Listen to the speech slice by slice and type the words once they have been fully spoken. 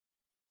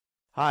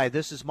Hi,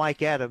 this is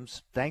Mike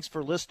Adams. Thanks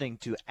for listening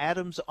to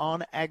Adams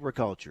on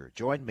Agriculture.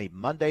 Join me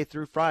Monday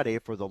through Friday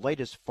for the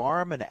latest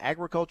farm and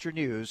agriculture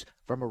news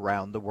from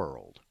around the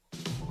world.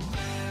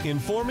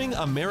 Informing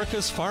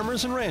America's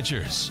farmers and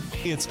ranchers,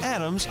 it's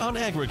Adams on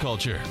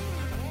Agriculture.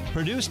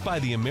 Produced by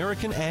the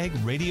American Ag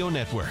Radio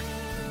Network.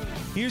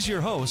 Here's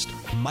your host,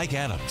 Mike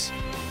Adams.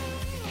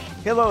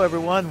 Hello,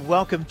 everyone.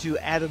 Welcome to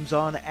Adams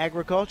on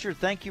Agriculture.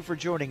 Thank you for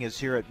joining us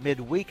here at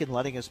midweek and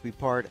letting us be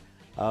part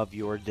of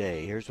your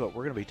day. Here's what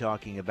we're going to be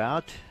talking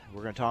about.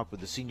 We're going to talk with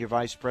the Senior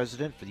Vice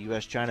President for the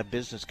U.S.-China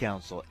Business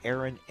Council,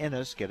 Erin,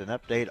 Ennis, get an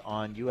update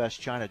on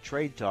U.S.-China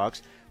trade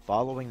talks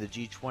following the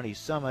G20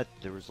 summit.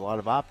 There was a lot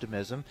of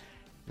optimism.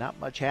 Not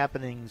much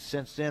happening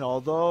since then,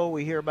 although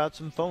we hear about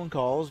some phone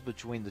calls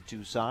between the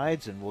two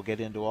sides, and we'll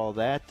get into all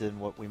that and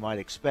what we might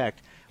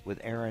expect with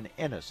Erin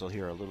Ennis. We'll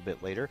hear a little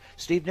bit later.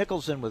 Steve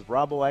Nicholson with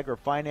Rabo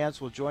AgriFinance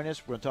will join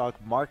us. We're going to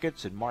talk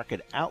markets and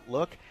market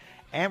outlook.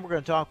 And we're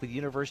going to talk with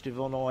University of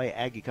Illinois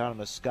ag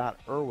economist Scott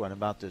Irwin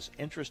about this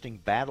interesting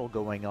battle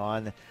going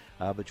on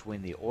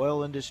between the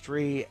oil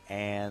industry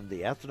and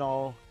the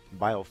ethanol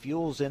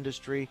biofuels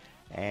industry.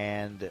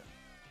 And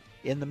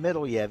in the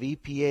middle, you have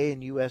EPA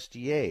and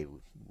USDA.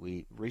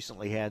 We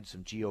recently had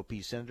some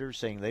GOP senators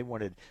saying they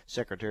wanted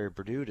Secretary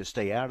Perdue to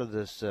stay out of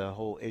this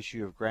whole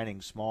issue of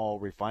granting small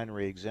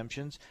refinery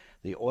exemptions.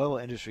 The oil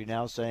industry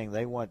now saying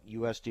they want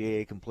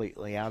USDA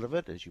completely out of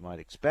it, as you might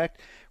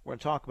expect. We're going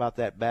to talk about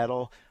that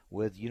battle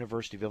with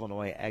University of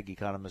Illinois ag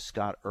economist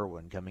Scott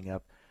Irwin coming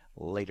up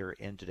later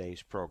in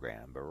today's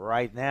program. But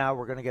right now,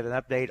 we're going to get an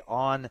update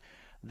on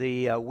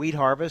the wheat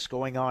harvest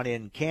going on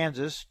in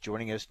Kansas.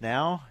 Joining us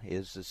now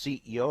is the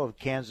CEO of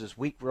Kansas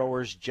Wheat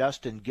Growers,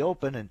 Justin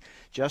Gilpin. And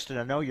Justin,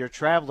 I know you're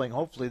traveling.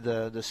 Hopefully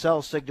the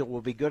cell signal will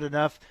be good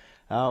enough.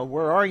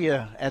 Where are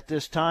you at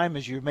this time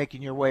as you're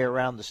making your way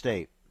around the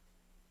state?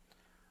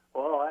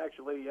 Well,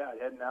 actually,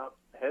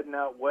 heading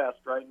out west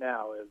right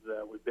now as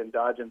we've been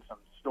dodging some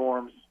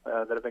storms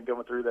that have been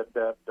going through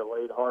that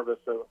delayed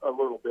harvest a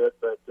little bit,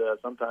 but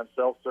sometimes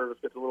self-service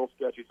gets a little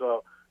sketchy,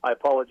 so I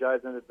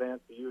apologize in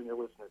advance to you and your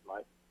listeners,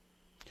 Mike.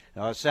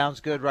 It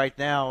sounds good right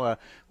now.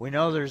 We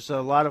know there's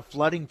a lot of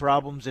flooding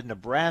problems in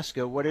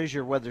Nebraska. What is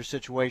your weather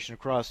situation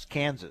across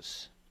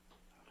Kansas?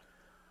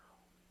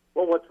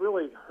 Well, what's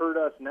really hurt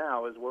us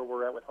now is where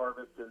we're at with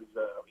harvest is,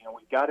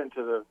 we got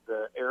into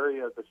the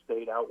area of the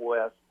state out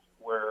west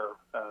where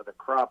the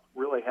crop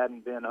really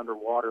hadn't been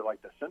underwater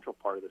like the central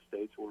part of the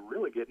state, so we're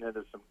really getting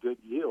into some good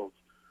yields.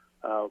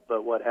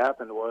 But what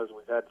happened was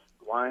we've had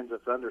lines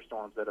of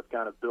thunderstorms that have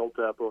kind of built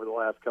up over the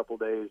last couple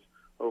of days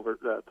over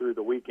through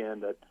the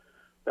weekend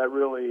that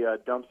really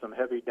dumped some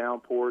heavy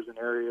downpours in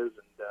areas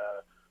and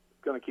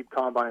going to keep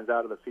combines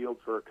out of the field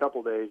for a couple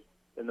of days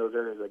in those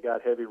areas that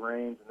got heavy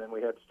rains. And then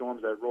we had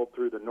storms that rolled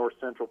through the north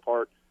central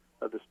part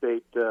of the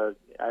state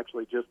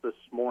actually just this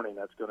morning.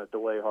 That's going to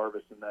delay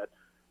harvest in that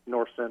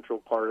north central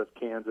part of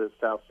Kansas,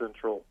 south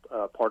central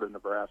part of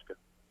Nebraska.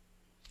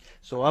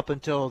 So up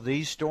until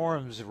these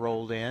storms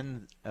rolled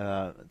in,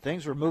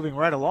 things were moving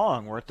right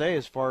along, weren't they,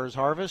 as far as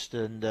harvest?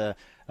 And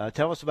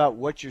tell us about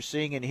what you're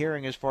seeing and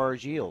hearing as far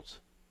as yields.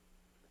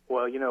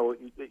 Well,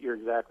 you're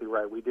exactly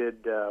right. We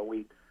did.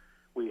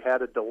 We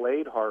had a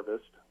delayed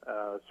harvest.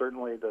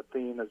 Certainly the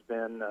theme has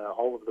been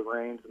all of the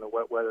rains and the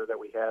wet weather that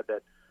we had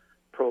that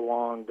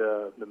prolonged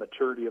the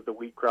maturity of the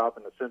wheat crop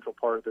in the central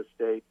part of the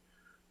state.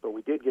 But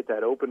we did get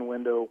that open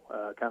window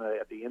kind of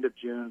at the end of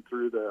June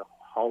through the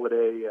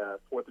holiday,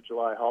 4th of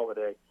July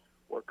holiday,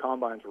 where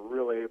combines were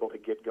really able to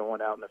get going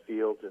out in the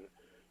fields.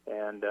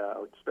 And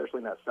especially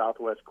in that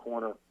southwest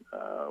corner,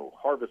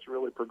 harvest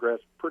really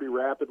progressed pretty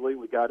rapidly.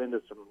 We got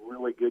into some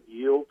really good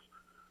yields.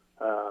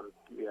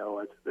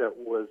 That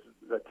was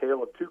the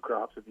tale of two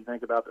crops. If you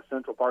think about the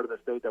central part of the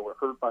state that were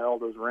hurt by all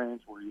those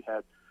rains, where you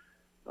had,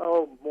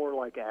 more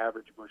like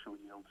average bushel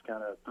yields,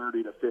 kind of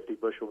 30 to 50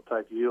 bushel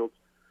type yields.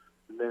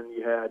 And then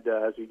you had,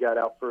 as you got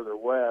out further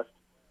west,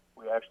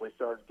 we actually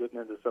started getting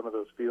into some of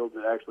those fields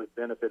that actually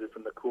benefited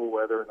from the cool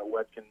weather and the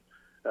wet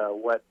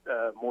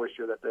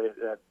moisture that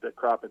the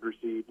crop had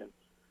received. And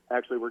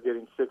actually we're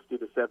getting 60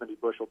 to 70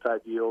 bushel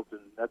type yields,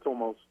 and that's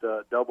almost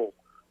double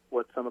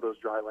what some of those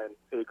dryland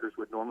acres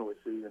would normally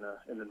see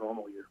in a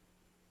normal year.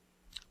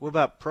 What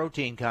about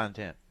protein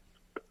content?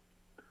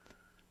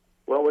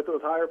 Well, with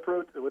those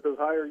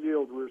higher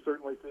yields, we're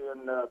certainly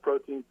seeing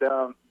protein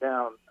down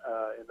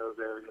in those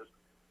areas.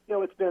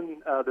 It's been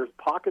there's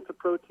pockets of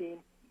protein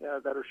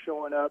that are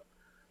showing up,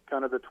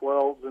 kind of the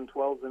 12s and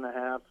 12s and a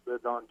half.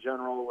 But on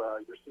general,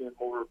 you're seeing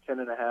more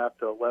 10.5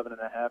 to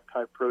 11.5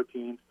 type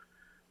proteins.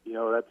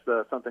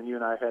 That's something you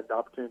and I had the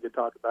opportunity to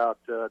talk about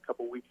a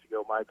couple weeks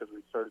ago, Mike, as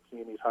we started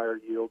seeing these higher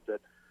yields.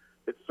 That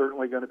it's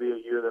certainly going to be a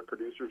year that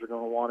producers are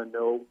going to want to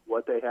know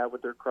what they have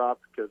with their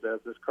crop, because as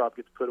this crop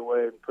gets put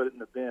away and put it in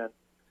the bin,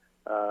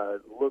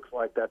 it looks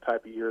like that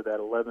type of year, that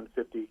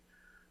 1150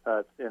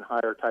 and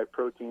higher type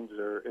proteins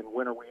in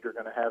winter wheat are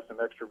going to have some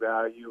extra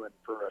value. And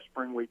for a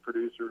spring wheat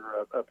producer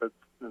up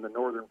in the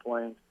northern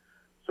plains,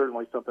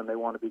 certainly something they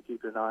want to be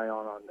keeping an eye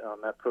on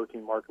that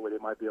protein market, where they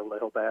might be able to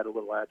help add a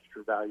little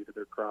extra value to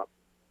their crop.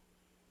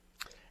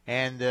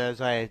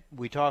 And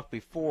we talked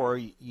before,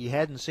 you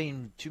hadn't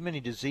seen too many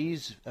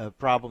disease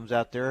problems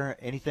out there.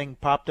 Anything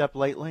popped up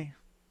lately?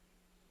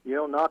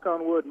 Knock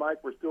on wood, Mike,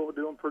 we're still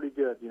doing pretty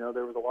good.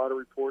 There was a lot of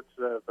reports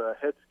of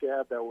head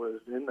scab that was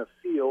in the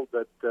field,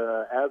 but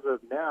as of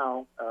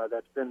now,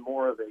 that's been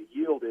more of a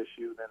yield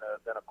issue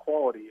than a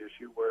quality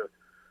issue, where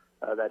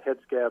that head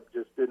scab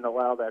just didn't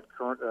allow that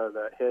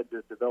head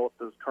to develop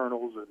those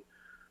kernels, and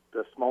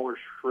the smaller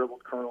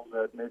shriveled kernels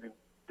that maybe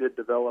did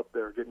develop,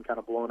 they're getting kind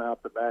of blown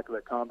out the back of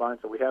that combine.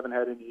 So we haven't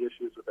had any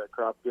issues with that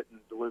crop getting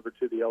delivered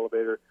to the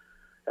elevator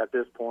at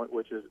this point,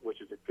 which is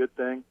a good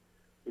thing.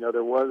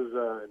 There was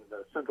in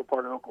the central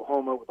part of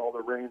Oklahoma, with all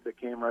the rains that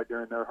came right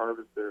during their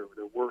harvest, there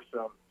were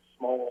some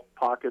small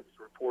pockets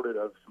reported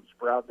of some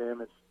sprout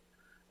damage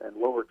and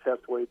lower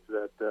test weights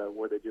that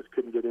where they just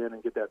couldn't get in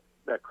and get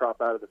that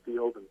crop out of the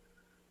field and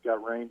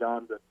got rained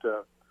on.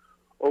 But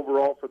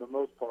overall, for the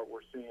most part,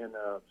 we're seeing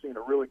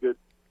a really good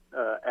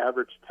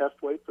average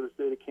test weight for the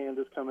state of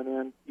Kansas coming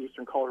in.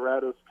 Eastern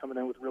Colorado's coming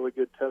in with really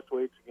good test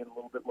weights, again a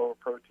little bit lower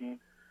protein.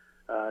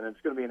 And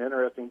it's going to be an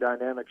interesting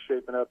dynamic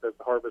shaping up as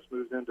the harvest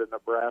moves into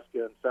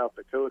Nebraska and South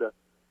Dakota,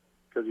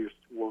 because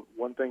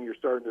one thing you're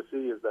starting to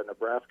see is that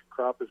Nebraska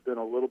crop has been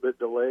a little bit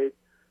delayed,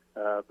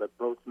 but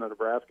both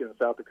Nebraska and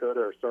South Dakota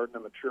are starting to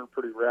mature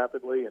pretty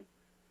rapidly, and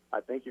I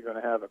think you're going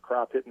to have a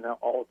crop hitting out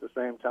all at the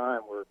same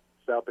time, where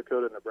South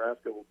Dakota and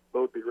Nebraska will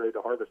both be ready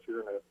to harvest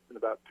here in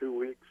about 2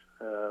 weeks,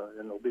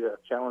 and there'll be a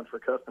challenge for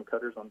custom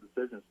cutters on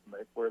decisions to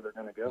make where they're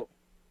going to go.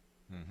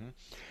 Mm-hmm.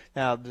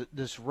 Now,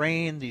 this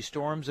rain, these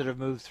storms that have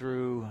moved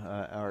through,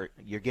 or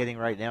you're getting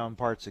right now in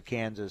parts of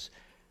Kansas,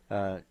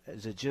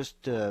 is it just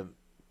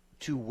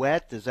too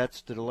wet? Is that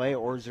the delay,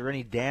 or is there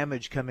any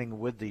damage coming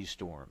with these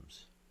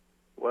storms?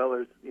 Well,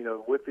 there's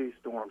with these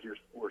storms,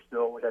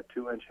 we had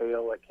 2-inch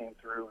hail that came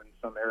through in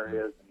some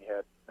areas, and you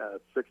had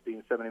 60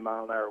 and 70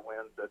 mile an hour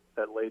winds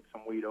that laid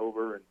some wheat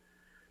over,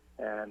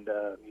 and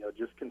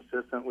just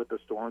consistent with the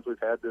storms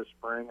we've had this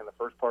spring and the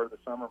first part of the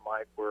summer,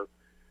 Mike, where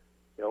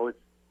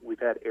we've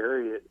had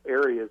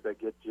areas that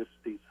get just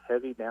these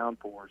heavy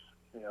downpours.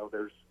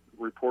 There's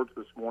reports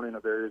this morning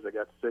of areas that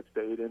got 6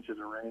 to 8 inches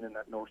of rain in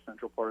that north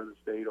central part of the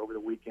state. Over the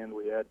weekend,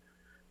 we had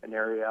an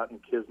area out in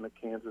Kismet,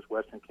 Kansas,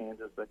 western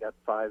Kansas, that got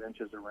 5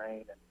 inches of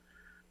rain.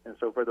 And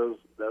so for those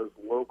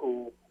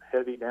local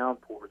heavy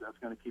downpours, that's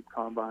going to keep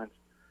combines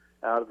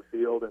out of the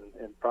field,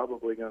 and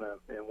probably going to,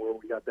 and where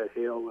we got that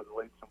hail and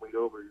laid some wheat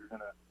over, you're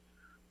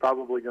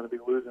probably going to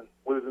be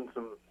losing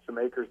some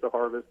acres to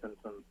harvest and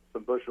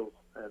some bushels,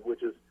 and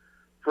which is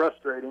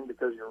frustrating,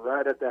 because you're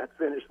right at that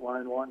finish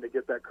line wanting to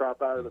get that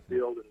crop out of the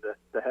field, and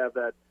to have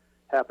that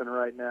happen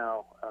right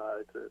now,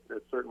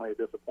 it's certainly a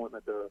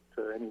disappointment to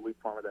any wheat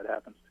farmer that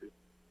happens to.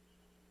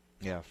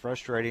 Yeah,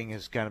 frustrating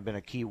has kind of been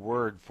a key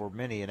word for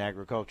many in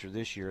agriculture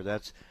this year.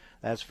 That's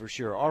for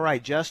sure. All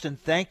right, Justin,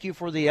 thank you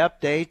for the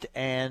update,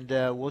 and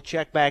we'll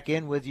check back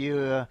in with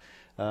you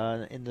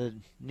in the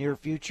near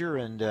future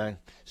and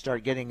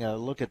start getting a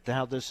look at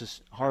how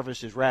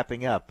harvest is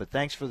wrapping up. But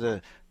thanks for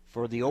the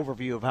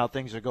overview of how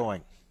things are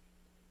going.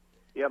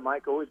 Yeah,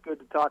 Mike, always good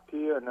to talk to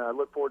you, and I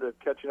look forward to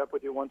catching up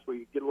with you once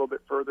we get a little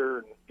bit further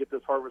and get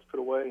this harvest put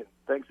away. And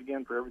thanks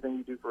again for everything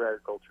you do for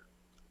agriculture.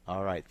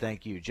 All right,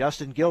 thank you.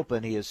 Justin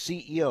Gilpin, he is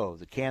CEO of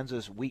the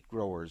Kansas Wheat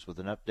Growers, with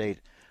an update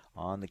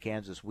on the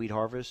Kansas wheat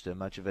harvest, and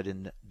much of it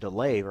in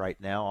delay right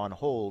now, on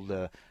hold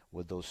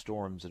with those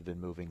storms that have been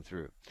moving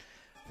through.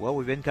 Well,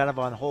 we've been kind of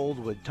on hold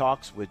with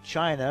talks with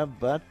China,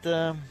 but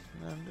there's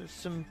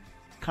some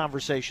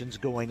conversations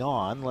going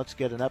on. Let's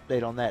get an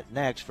update on that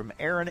next from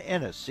Erin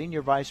Ennis,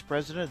 Senior Vice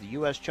President of the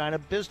U.S.-China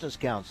Business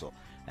Council.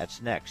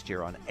 That's next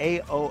here on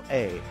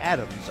AOA,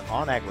 Adams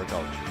on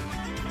Agriculture.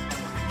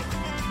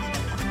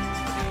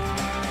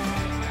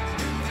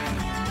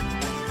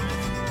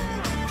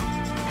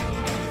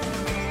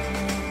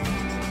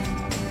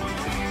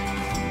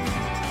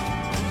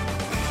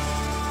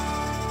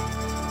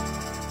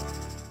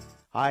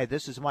 Hi,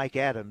 this is Mike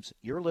Adams.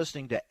 You're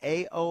listening to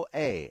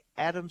AOA,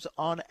 Adams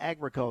on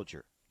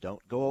Agriculture.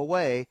 Don't go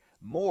away.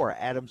 More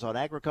Adams on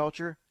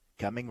Agriculture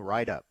coming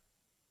right up.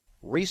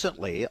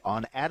 Recently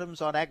on Adams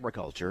on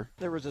Agriculture,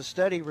 there was a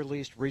study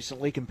released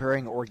recently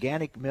comparing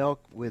organic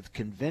milk with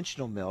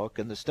conventional milk,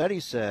 and the study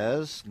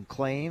says and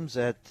claims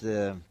that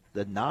the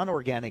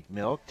non-organic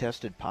milk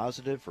tested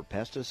positive for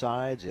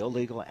pesticides,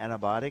 illegal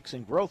antibiotics,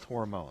 and growth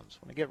hormones.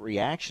 I want to get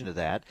reaction to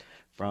that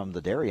from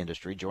the dairy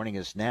industry. Joining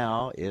us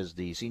now is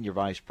the Senior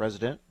Vice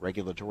President,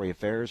 Regulatory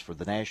Affairs for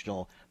the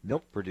National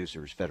Milk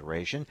Producers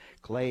Federation,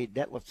 Clay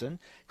Detlefsen.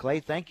 Clay,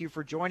 thank you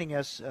for joining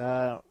us.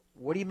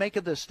 What do you make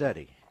of this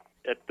study?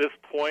 At this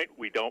point,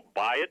 we don't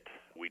buy it.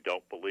 We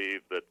don't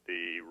believe that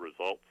the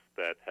results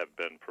that have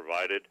been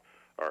provided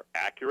are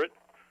accurate.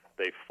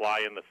 They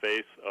fly in the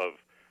face of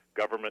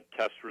government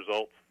test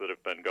results that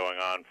have been going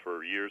on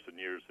for years and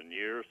years and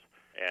years,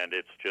 and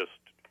it's just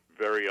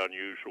very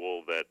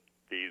unusual that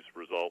these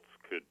results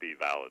could be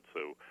valid.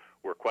 So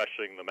we're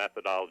questioning the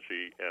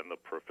methodology and the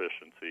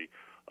proficiency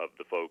of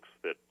the folks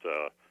that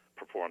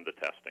perform the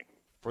testing.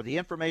 For the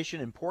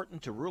information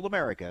important to rural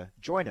America,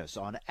 join us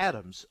on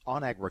Adams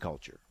on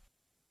Agriculture.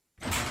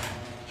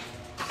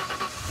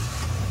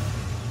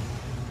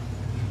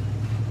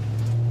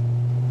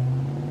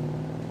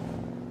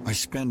 I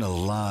spend a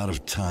lot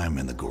of time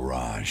in the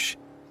garage,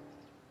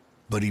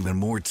 but even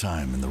more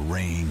time in the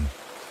rain,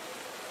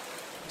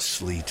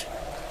 sleet,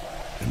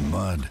 and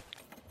mud.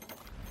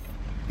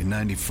 In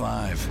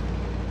 95,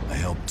 I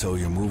helped tow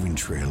your moving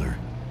trailer.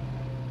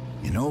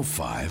 In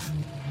 05,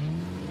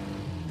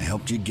 I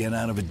helped you get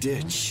out of a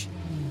ditch.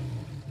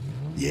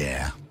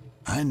 Yeah,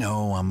 I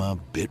know I'm a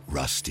bit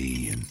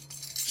rusty, and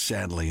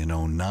sadly in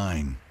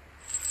 09,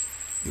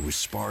 it was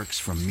sparks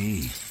from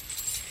me,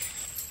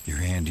 your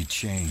handy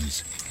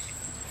chains,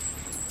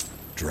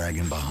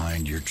 dragging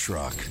behind your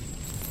truck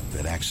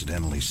that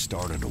accidentally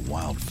started a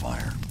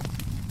wildfire.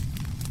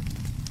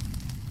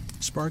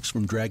 Sparks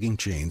from dragging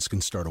chains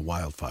can start a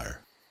wildfire.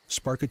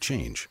 Spark a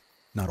change,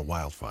 not a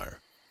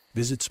wildfire.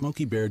 Visit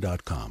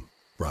SmokeyBear.com.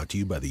 Brought to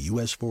you by the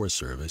U.S. Forest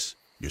Service,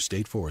 your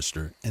state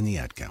forester, and the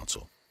Ad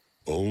Council.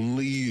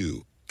 Only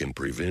you can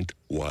prevent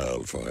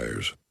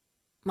wildfires.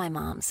 My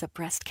mom's a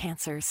breast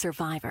cancer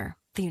survivor.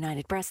 The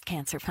United Breast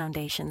Cancer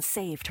Foundation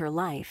saved her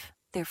life.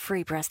 Their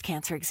free breast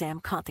cancer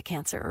exam caught the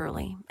cancer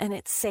early, and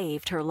it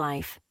saved her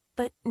life.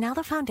 But now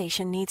the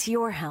foundation needs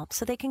your help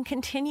so they can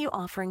continue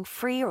offering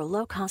free or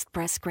low-cost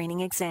breast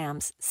screening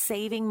exams,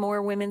 saving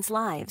more women's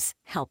lives.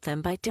 Help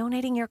them by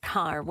donating your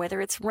car,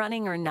 whether it's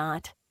running or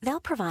not. They'll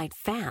provide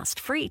fast,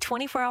 free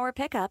 24-hour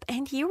pickup,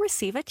 and you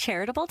receive a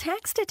charitable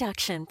tax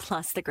deduction,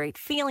 plus the great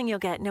feeling you'll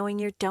get knowing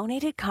your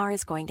donated car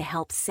is going to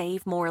help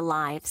save more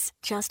lives.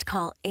 Just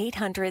call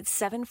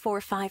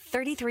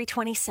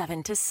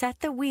 800-745-3327 to set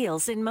the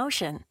wheels in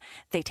motion.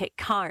 They take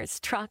cars,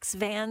 trucks,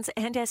 vans,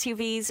 and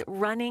SUVs,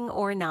 running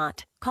or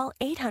not. Call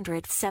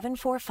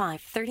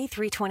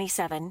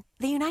 800-745-3327.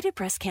 The United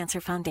Breast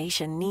Cancer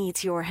Foundation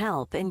needs your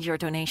help, and your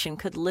donation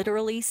could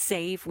literally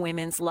save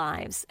women's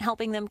lives,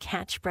 helping them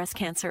catch breast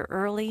cancer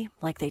early,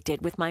 like they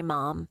did with my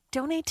mom.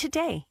 Donate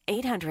today.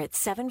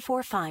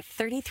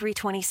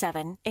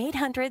 800-745-3327.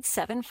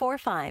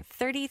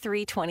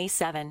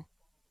 800-745-3327.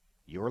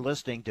 You're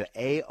listening to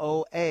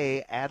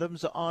AOA,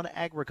 Adams on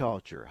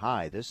Agriculture.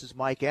 Hi, this is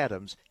Mike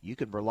Adams. You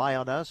can rely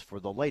on us for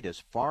the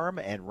latest farm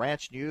and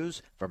ranch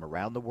news from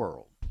around the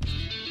world.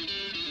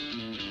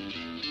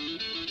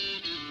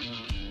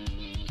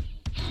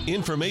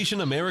 Information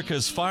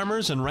America's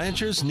farmers and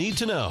ranchers need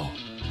to know.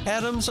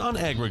 Adams on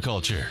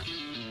Agriculture.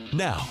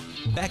 Now,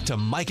 back to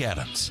Mike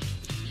Adams.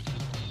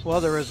 Well,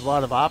 there is a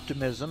lot of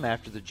optimism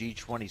after the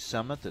G20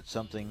 summit that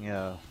something,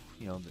 the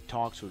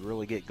talks would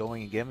really get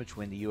going again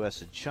between the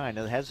U.S. and China.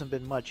 There hasn't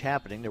been much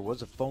happening. There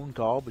was a phone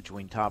call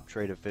between top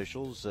trade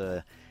officials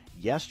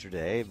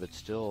yesterday, but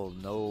still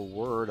no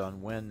word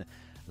on when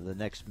the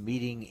next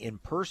meeting in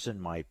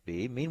person might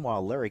be.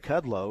 Meanwhile, Larry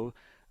Kudlow,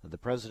 the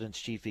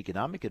president's chief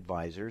economic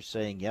advisor,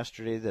 saying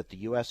yesterday that the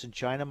U.S. and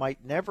China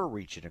might never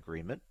reach an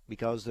agreement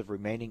because the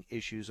remaining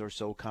issues are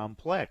so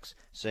complex,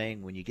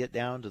 saying when you get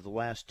down to the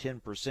last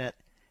 10%,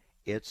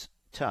 it's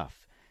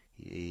tough.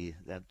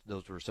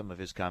 Those were some of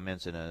his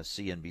comments in a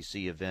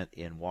CNBC event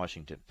in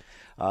Washington.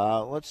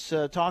 Let's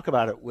talk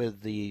about it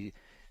with the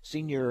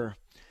senior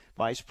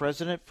vice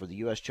president for the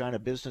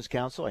U.S.-China Business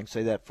Council. I can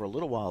say that for a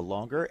little while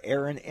longer.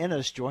 Erin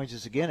Ennis joins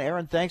us again.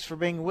 Erin, thanks for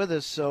being with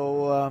us.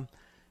 So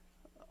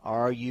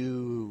are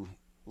you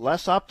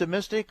less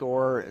optimistic,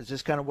 or is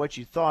this kind of what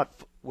you thought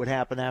would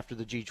happen after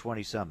the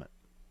G20 summit?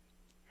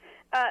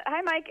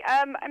 Hi, Mike.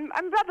 I'm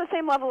about the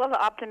same level of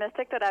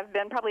optimistic that I've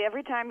been probably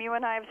every time you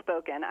and I have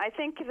spoken. I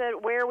think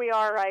that where we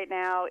are right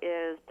now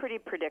is pretty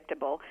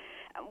predictable.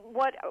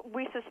 What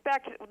we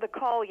suspect the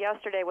call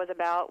yesterday was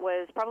about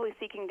was probably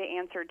seeking to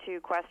answer two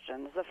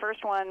questions. The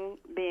first one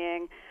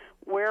being,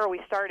 where are we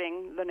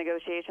starting the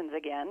negotiations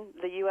again?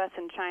 The U.S.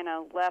 and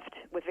China left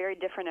with very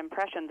different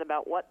impressions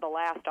about what the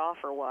last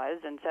offer was,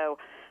 and so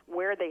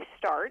where they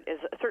start is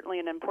certainly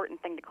an important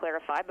thing to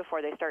clarify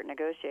before they start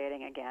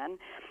negotiating again.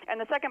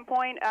 And the second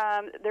point,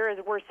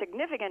 were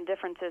significant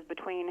differences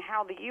between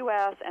how the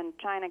U.S. and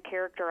China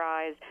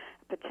characterized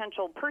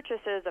potential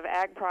purchases of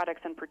ag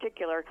products in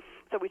particular.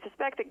 So we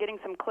suspect that getting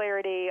some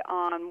clarity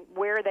on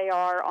where they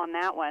are on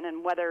that one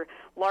and whether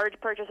large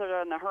purchases are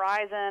on the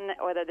horizon,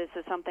 whether this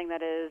is something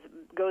that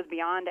goes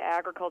beyond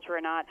agriculture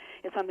or not,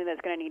 is something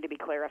that's going to need to be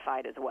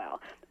clarified as well.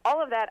 All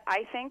of that,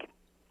 I think,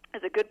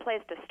 is a good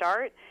place to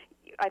start.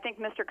 I think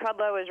Mr.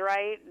 Kudlow is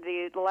right.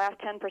 The last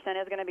 10%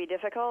 is going to be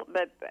difficult,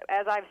 but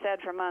as I've said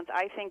for months,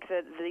 I think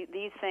that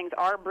these things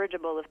are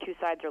bridgeable if two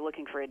sides are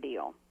looking for a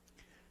deal.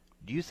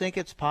 Do you think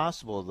it's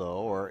possible, though,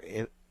 or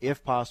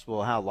if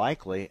possible, how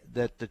likely,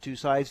 that the two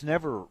sides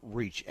never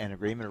reach an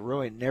agreement or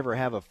really never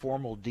have a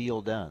formal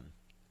deal done?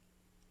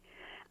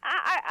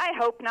 I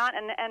hope not,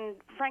 and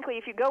frankly,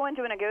 if you go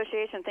into a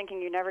negotiation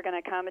thinking you're never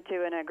going to come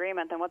to an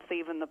agreement, then what's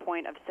even the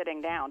point of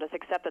sitting down? Just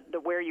accept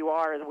that where you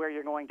are is where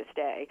you're going to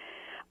stay.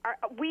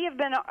 We have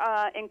been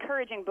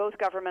encouraging both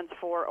governments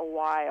for a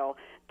while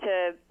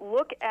to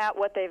look at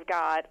what they've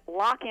got,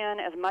 lock in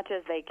as much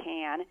as they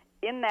can.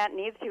 In that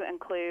needs to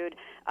include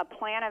a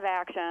plan of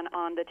action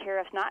on the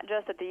tariffs, not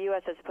just that the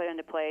U.S. has put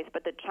into place,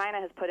 but that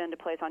China has put into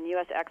place on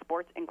U.S.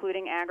 exports,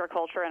 including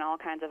agriculture and all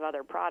kinds of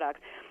other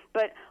products.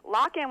 But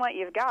lock in what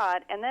you've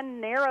got and then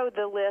narrow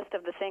the list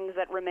of the things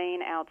that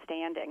remain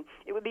outstanding.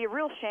 It would be a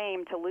real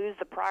shame to lose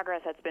the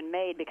progress that's been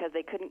made because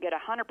they couldn't get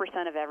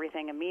 100% of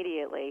everything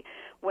immediately,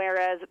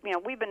 whereas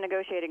we've been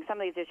negotiating some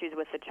of these issues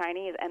with the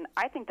Chinese, and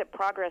I think that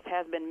progress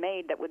has been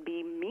made that would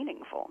be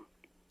meaningful.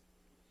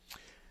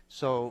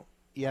 So,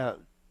 yeah,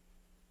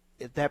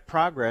 that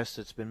progress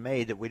that's been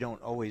made that we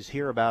don't always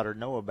hear about or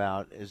know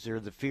about, is there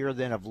the fear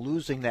then of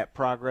losing that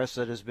progress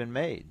that has been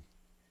made?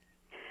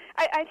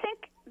 I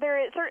think there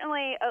is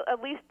certainly,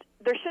 at least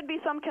there should be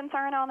some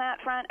concern on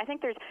that front. I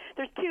think there's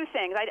two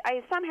things.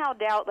 I somehow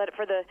doubt that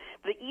for the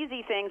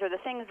easy things or the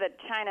things that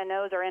China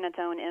knows are in its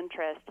own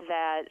interest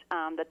that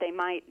they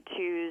might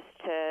choose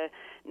to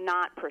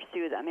not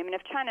pursue them. I mean,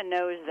 if China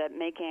knows that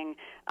making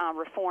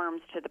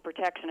reforms to the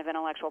protection of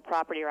intellectual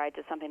property rights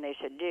is something they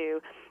should do,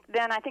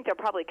 then I think they'll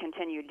probably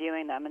continue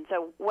doing them. And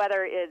so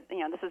whether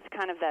this is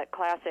kind of that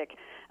classic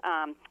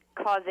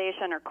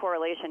causation or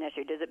correlation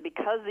issue. Is it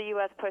because the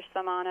U.S. pushed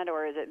them on it,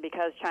 or is it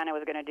because China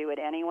was going to do it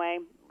anyway?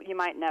 You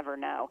might never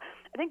know.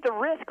 I think the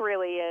risk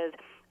really is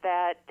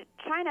that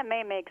China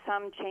may make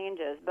some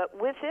changes, but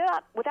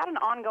without an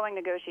ongoing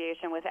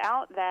negotiation,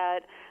 without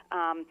that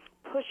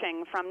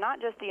pushing from not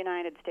just the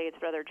United States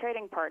but other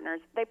trading partners,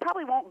 they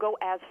probably won't go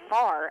as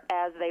far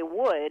as they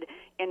would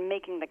in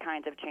making the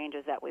kinds of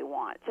changes that we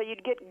want. So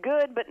you'd get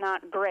good but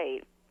not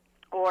great,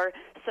 or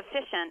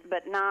sufficient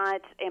but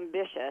not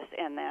ambitious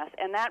in this.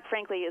 And that,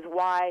 frankly, is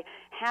why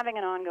having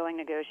an ongoing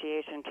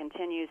negotiation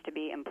continues to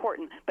be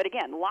important. But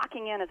again,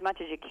 locking in as much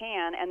as you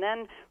can and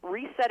then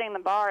resetting the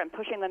bar and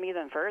pushing them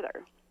even further.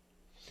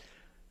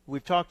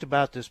 We've talked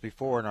about this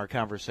before in our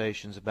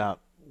conversations about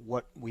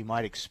what we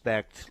might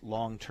expect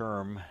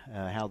long-term,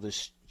 how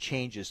this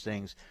changes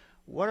things.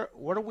 What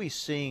are we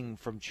seeing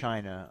from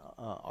China?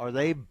 Are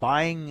they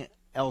buying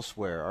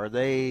elsewhere? Are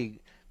they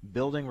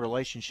building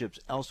relationships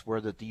elsewhere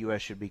that the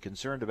U.S. should be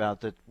concerned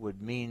about that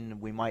would mean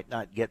we might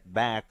not get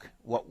back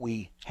what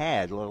we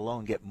had, let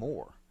alone get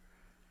more?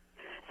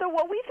 So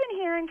what we've been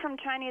hearing from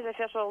Chinese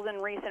officials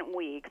in recent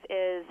weeks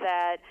is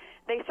that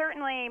they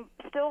certainly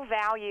still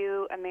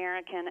value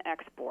American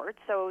exports,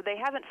 so they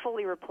haven't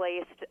fully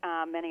replaced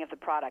many of the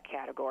product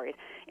categories.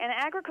 In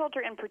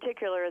agriculture in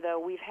particular, though,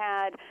 we've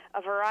had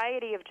a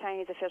variety of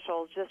Chinese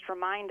officials just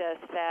remind us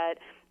that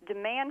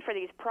demand for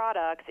these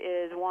products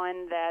is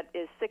one that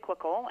is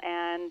cyclical,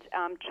 and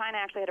China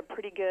actually had a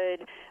pretty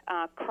good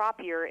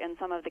crop year in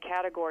some of the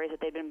categories that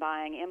they've been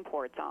buying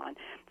imports on.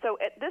 So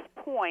at this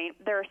point,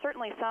 there are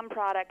certainly some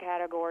product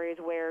categories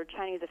where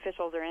Chinese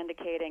officials are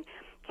indicating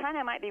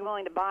China might be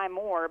willing to buy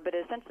more, but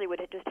essentially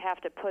would just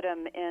have to put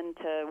them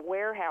into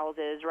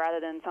warehouses rather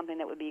than something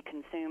that would be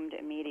consumed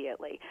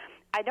immediately.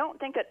 I don't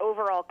think that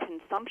overall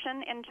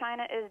consumption in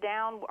China is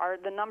down.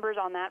 The numbers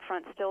on that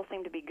front still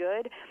seem to be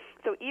good.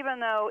 So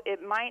even though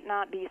it might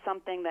not be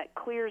something that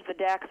clears the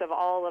decks of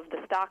all of the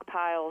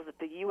stockpiles that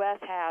the U.S.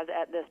 has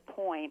at this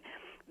point,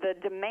 the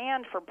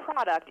demand for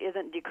product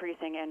isn't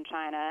decreasing in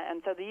China.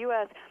 And so the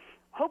U.S.,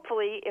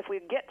 hopefully, if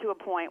we get to a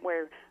point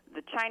where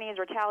the Chinese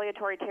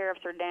retaliatory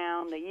tariffs are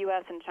down, the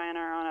U.S. and China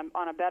are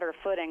on a better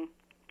footing,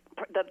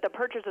 the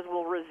purchases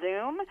will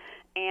resume,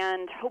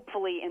 and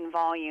hopefully in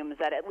volumes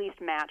that at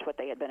least match what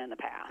they had been in the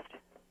past.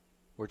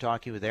 We're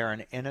talking with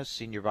Erin Ennis,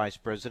 Senior Vice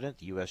President,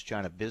 the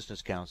U.S.-China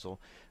Business Council.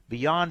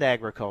 Beyond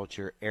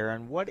agriculture,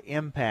 Erin, what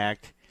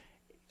impact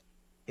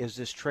is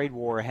this trade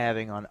war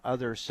having on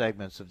other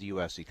segments of the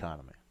U.S.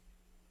 economy?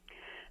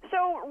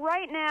 So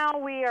right now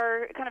we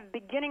are kind of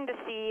beginning to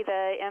see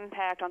the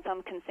impact on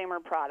some consumer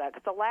products.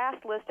 The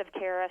last list of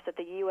tariffs that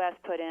the U.S.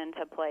 put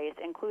into place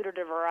included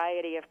a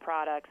variety of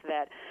products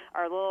that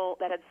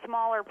had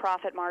smaller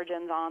profit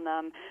margins on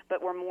them,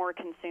 but were more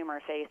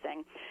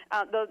consumer-facing.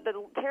 The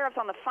tariffs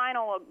on the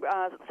final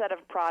set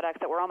of products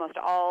that were almost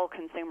all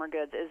consumer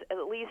goods is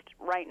at least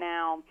right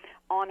now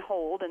on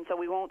hold, and so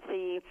we won't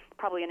see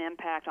probably an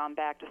impact on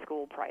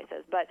back-to-school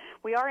prices. But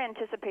we are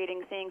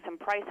anticipating seeing some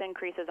price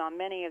increases on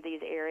many of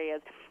these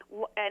areas,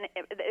 and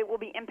it will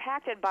be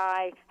impacted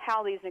by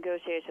how these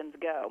negotiations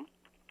go.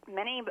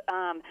 Many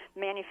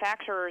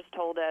manufacturers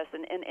told us,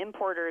 and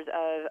importers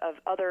of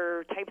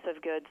other types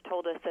of goods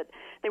told us that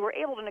they were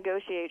able to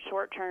negotiate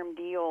short-term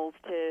deals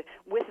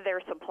with their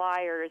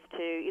suppliers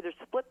to either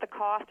split the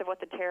cost of what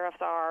the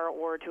tariffs are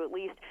or to at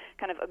least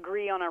kind of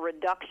agree on a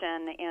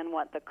reduction in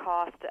what the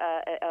cost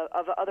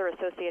of other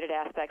associated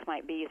aspects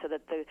might be so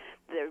that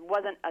there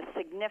wasn't a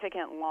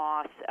significant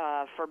loss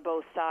for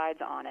both sides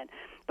on it.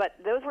 But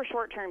those were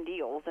short-term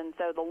deals, and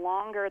so the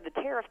longer the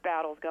tariff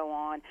battles go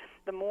on,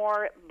 the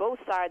more both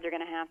sides are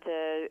going to have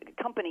to,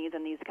 companies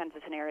in these kinds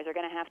of scenarios are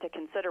going to have to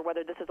consider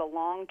whether this is a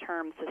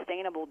long-term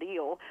sustainable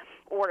deal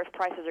or if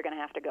prices are going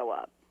to have to go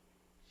up.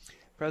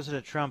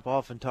 President Trump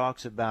often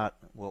talks about,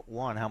 well,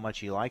 one, how much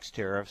he likes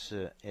tariffs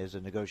as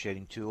a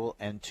negotiating tool,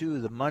 and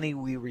two, the money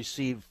we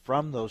receive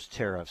from those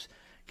tariffs.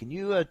 Can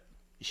you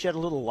shed a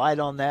little light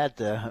on that?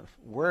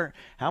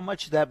 How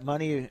much of that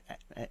money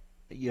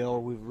are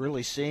we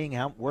really seeing?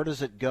 Where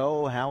does it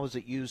go? How is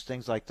it used?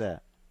 Things like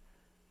that.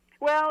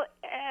 Well,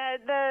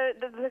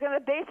 The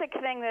basic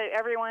thing that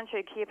everyone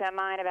should keep in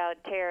mind about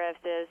tariffs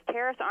is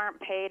tariffs aren't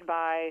paid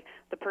by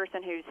the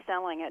person who's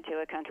selling it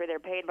to a country. They're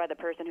paid by the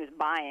person who's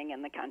buying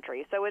in the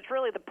country. So it's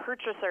really the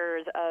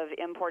purchasers of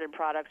imported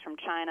products from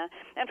China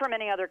and from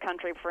any other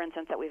country, for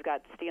instance, that we've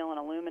got steel and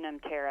aluminum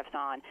tariffs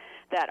on,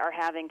 that are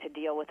having to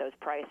deal with those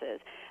prices.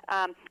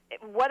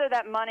 Whether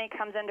that money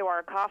comes into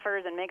our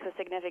coffers and makes a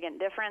significant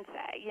difference,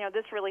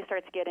 this really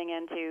starts getting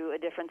into a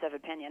difference of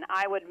opinion.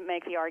 I would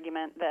make the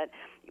argument that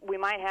we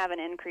might have an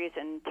increase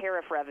in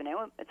tariff revenue.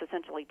 It's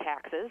essentially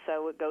taxes,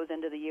 so it goes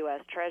into the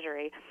U.S.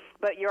 Treasury.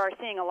 But you are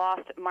seeing a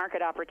lost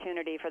market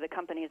opportunity for the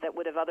companies that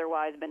would have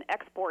otherwise been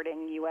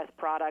exporting U.S.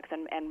 products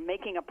and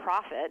making a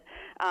profit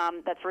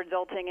that's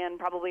resulting in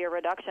probably a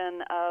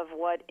reduction of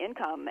what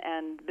income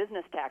and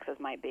business taxes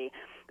might be.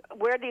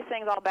 Where these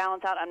things all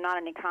balance out, I'm not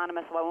an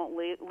economist, so I won't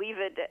leave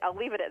it. I'll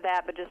leave it at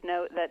that, but just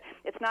note that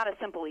it's not a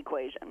simple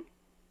equation.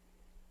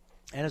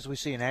 And as we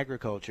see in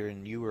agriculture,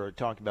 and you were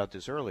talking about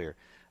this earlier,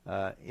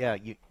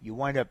 you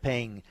wind up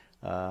paying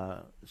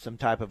some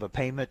type of a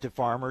payment to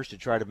farmers to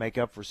try to make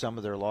up for some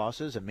of their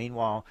losses, and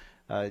meanwhile,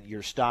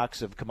 your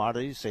stocks of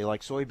commodities, say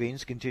like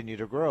soybeans, continue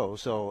to grow.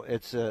 So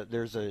it's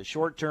there's a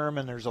short-term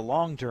and there's a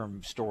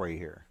long-term story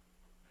here.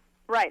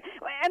 Right.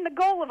 And the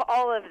goal of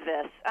all of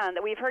this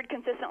that we've heard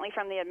consistently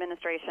from the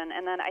administration,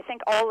 and then I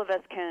think all of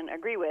us can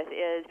agree with,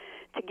 is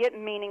to get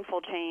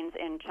meaningful change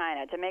in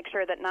China, to make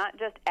sure that not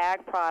just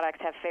ag products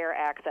have fair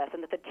access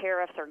and that the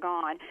tariffs are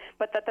gone,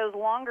 but that those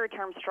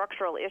longer-term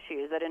structural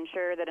issues that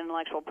ensure that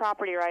intellectual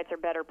property rights are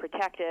better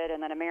protected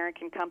and that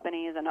American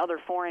companies and other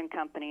foreign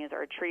companies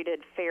are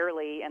treated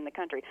fairly in the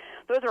country.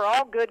 Those are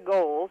all good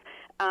goals.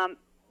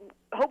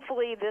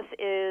 Hopefully this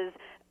is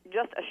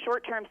just a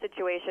short-term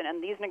situation,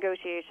 and these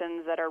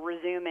negotiations that are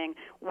resuming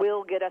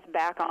will get us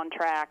back on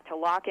track to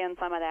lock in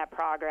some of that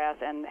progress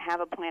and have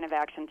a plan of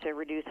action to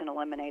reduce and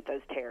eliminate those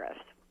tariffs.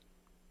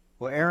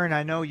 Well, Erin,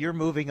 I know you're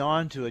moving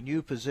on to a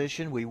new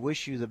position. We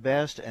wish you the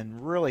best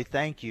and really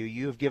thank you.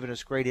 You have given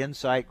us great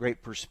insight,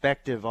 great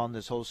perspective on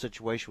this whole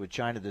situation with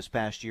China this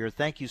past year.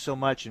 Thank you so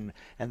much, and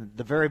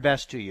the very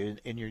best to you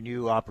in your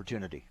new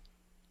opportunity.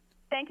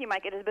 Thank you,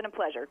 Mike. It has been a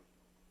pleasure.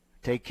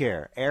 Take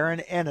care.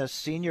 Erin Ennis,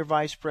 Senior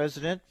Vice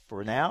President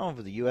for now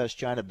of the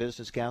U.S.-China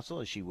Business Council,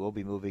 as she will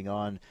be moving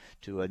on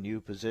to a new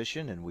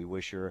position, and we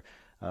wish her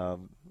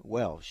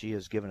well. She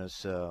has given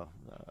us a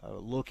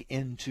look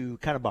into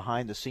kind of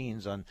behind the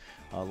scenes on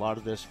a lot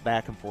of this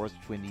back and forth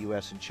between the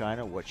U.S. and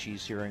China, what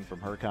she's hearing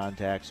from her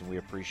contacts, and we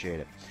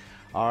appreciate it.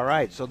 All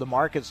right, so the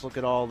markets look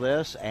at all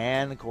this,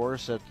 and, of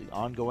course, at the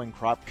ongoing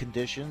crop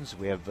conditions.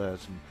 We have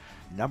some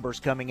numbers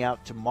coming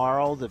out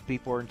tomorrow that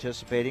people are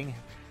anticipating.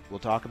 We'll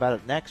talk about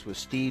it next with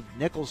Steve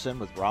Nicholson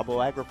with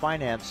Rabo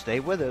AgriFinance. Stay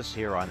with us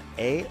here on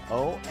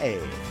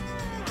AOA.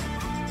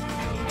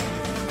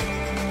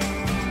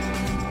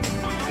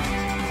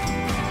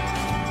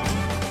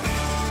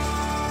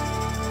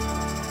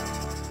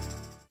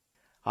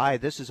 Hi,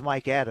 this is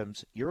Mike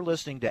Adams. You're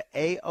listening to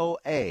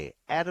AOA,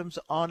 Adams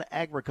on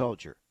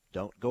Agriculture.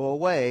 Don't go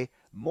away.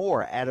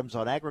 More Adams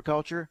on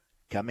Agriculture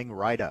coming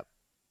right up.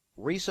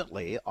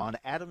 Recently on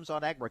Adams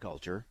on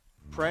Agriculture,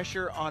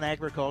 pressure on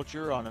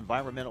agriculture, on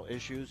environmental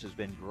issues has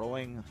been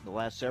growing the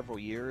last several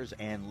years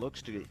and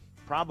looks to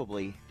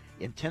probably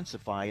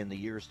intensify in the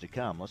years to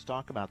come. Let's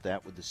talk about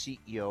that with the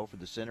CEO for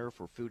the Center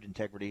for Food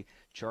Integrity,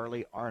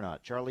 Charlie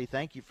Arnott. Charlie,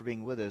 thank you for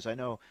being with us. I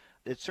know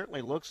it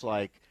certainly looks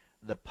like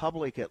the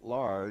public at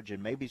large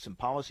and maybe some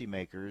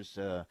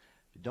policymakers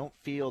don't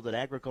feel that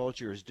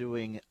agriculture is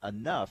doing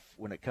enough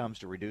when it comes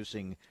to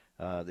reducing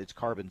its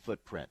carbon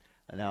footprint.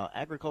 Now,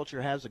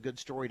 agriculture has a good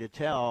story to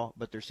tell,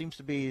 but there seems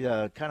to be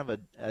kind of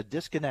a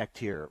disconnect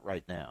here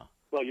right now.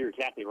 Well, you're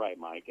exactly right,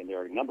 Mike, and there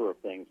are a number of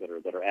things that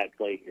are at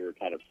play here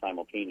kind of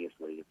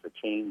simultaneously. It's a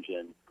change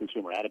in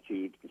consumer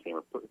attitudes,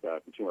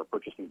 consumer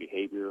purchasing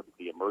behavior,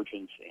 the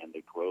emergence and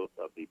the growth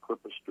of the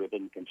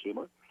purpose-driven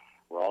consumer.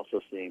 We're also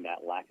seeing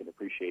that lack of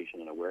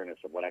appreciation and awareness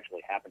of what actually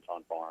happens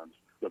on farms,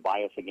 the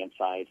bias against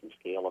size and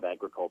scale of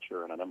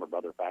agriculture, and a number of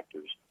other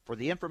factors. For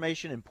the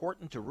information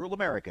important to rural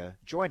America,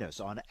 join us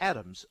on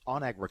Adams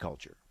on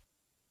Agriculture.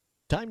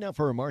 Time now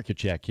for a market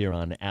check here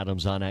on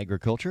Adams on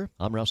Agriculture.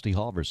 I'm Rusty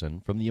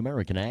Halverson from the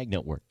American Ag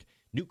Network.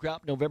 New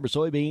crop November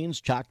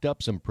soybeans chalked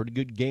up some pretty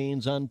good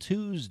gains on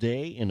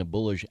Tuesday in a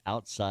bullish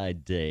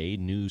outside day.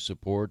 New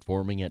support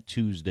forming at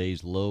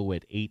Tuesday's low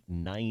at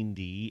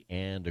 8.90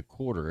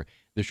 1/4.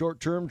 The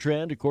short-term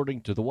trend,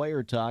 according to the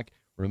Wire Talk,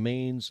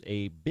 remains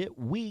a bit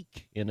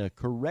weak in a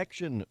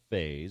correction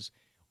phase.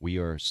 We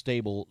are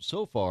stable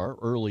so far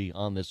early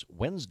on this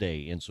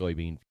Wednesday in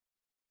soybean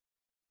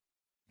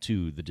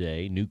to the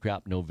day. New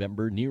crop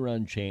November near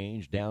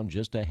unchanged, down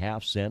just a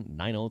half cent,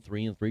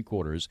 903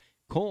 3/4.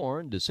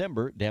 Corn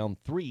December down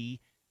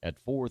 3 at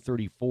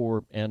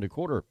 434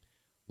 1/4.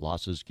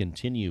 Losses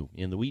continue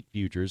in the wheat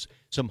futures.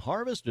 Some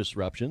harvest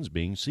disruptions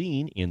being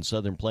seen in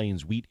Southern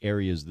Plains wheat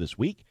areas this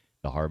week.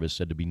 The harvest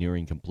said to be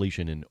nearing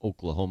completion in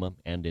Oklahoma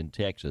and in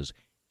Texas.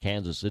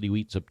 Kansas City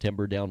wheat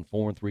September down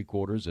 4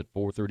 3/4 at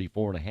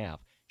 434 1/2.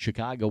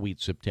 Chicago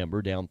wheat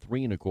September down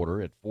 3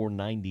 1/4 at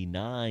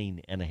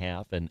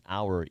 499.5 an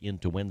hour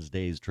into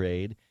Wednesday's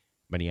trade.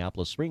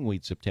 Minneapolis spring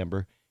wheat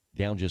September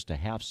down just a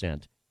half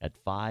cent at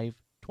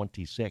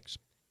 5.26.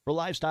 For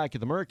livestock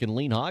at the American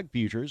lean hog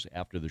futures,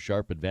 after the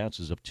sharp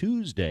advances of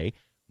Tuesday,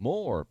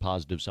 more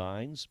positive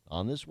signs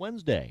on this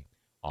Wednesday.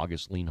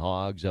 August lean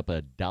hogs up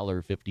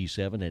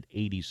 $1.57 at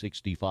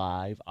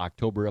 80.65.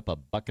 October up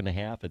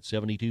 $1.50 at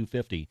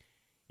 72.50.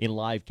 In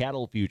live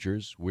cattle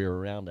futures, we're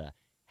around a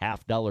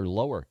 $0.50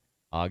 lower.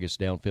 August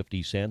down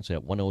 50 cents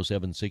at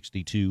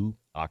 107.62.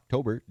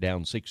 October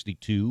down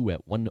 62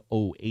 at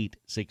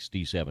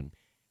 108.67.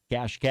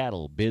 Cash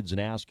cattle bids and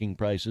asking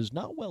prices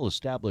not well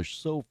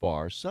established so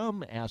far.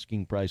 Some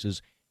asking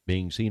prices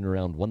being seen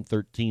around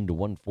 113 to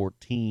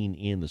 114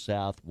 in the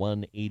south,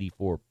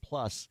 184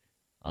 plus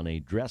on a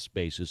dress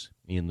basis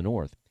in the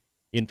north.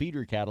 In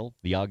feeder cattle,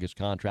 the August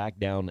contract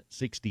down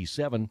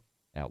 67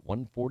 at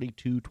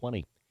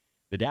 142.20.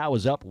 The Dow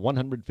is up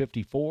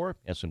 154,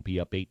 S&P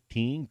up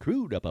 18,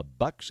 crude up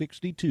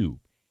 $1.62.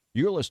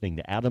 You're listening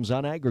to Adams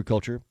on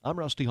Agriculture. I'm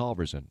Rusty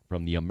Halverson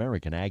from the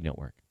American Ag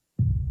Network.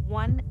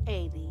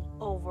 180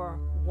 over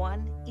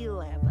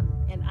 111,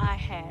 and I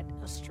had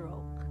a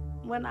stroke.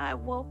 When I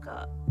woke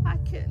up, I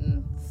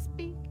couldn't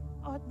speak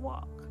or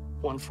walk.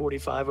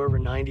 145 over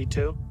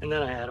 92, and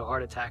then I had a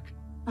heart attack.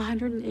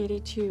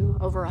 182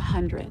 over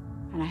 100,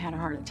 and I had a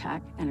heart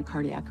attack and a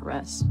cardiac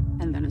arrest,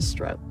 and then a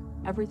stroke.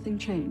 Everything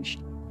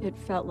changed. It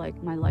felt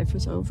like my life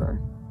was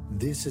over.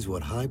 This is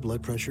what high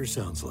blood pressure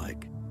sounds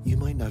like. You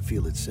might not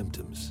feel its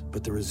symptoms,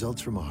 but the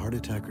results from a heart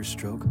attack or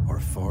stroke are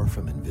far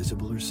from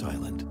invisible or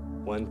silent.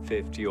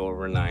 150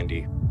 over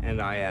 90, and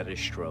I had a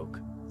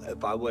stroke.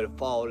 If I would have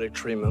followed a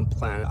treatment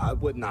plan, I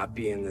would not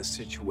be in this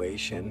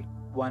situation.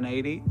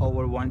 180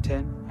 over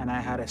 110, and I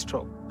had a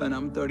stroke. And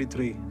I'm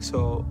 33,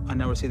 so I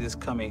never see this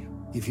coming.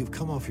 If you've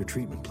come off your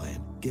treatment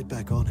plan, get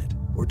back on it,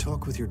 or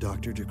talk with your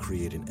doctor to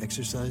create an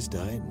exercise,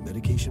 diet, and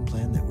medication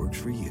plan that works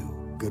for you.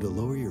 Go to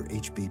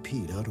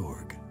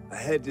loweryourhbp.org.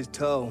 Head to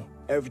toe,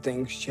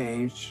 everything's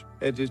changed.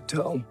 Head to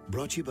toe.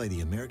 Brought to you by the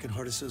American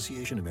Heart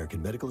Association,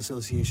 American Medical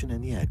Association,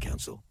 and the Ad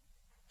Council.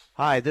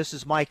 Hi, this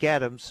is Mike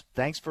Adams.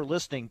 Thanks for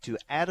listening to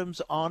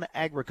Adams on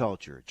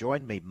Agriculture.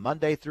 Join me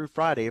Monday through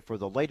Friday for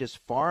the latest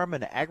farm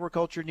and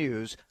agriculture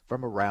news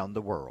from around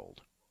the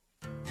world.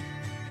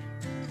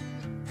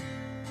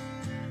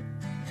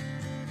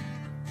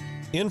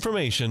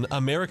 Information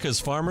America's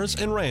farmers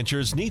and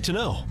ranchers need to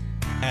know.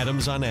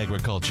 Adams on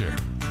Agriculture.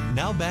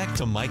 Now back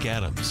to Mike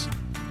Adams.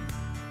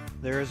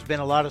 There has been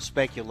a lot of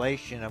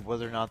speculation of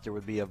whether or not there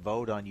would be a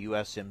vote on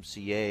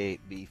USMCA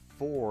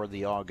before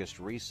the August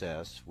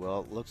recess.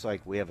 Well, it looks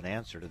like we have an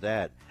answer to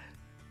that,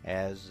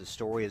 as the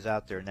story is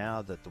out there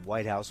now that the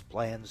White House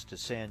plans to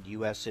send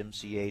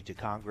USMCA to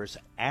Congress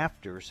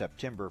after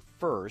September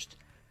 1st,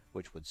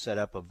 which would set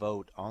up a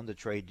vote on the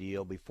trade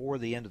deal before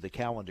the end of the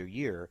calendar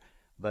year,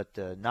 but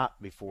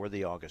not before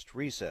the August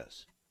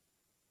recess.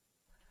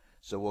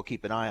 So we'll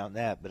keep an eye on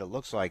that, but it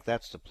looks like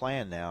that's the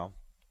plan now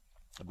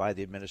by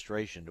the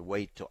administration, to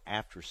wait till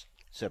after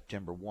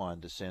September 1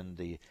 to send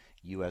the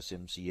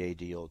USMCA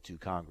deal to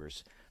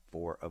Congress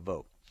for a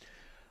vote.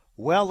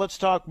 Well, let's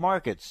talk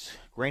markets.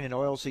 Grain and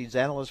oilseeds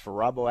analyst for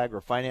Rabo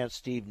AgriFinance,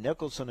 Steve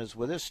Nicholson, is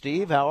with us.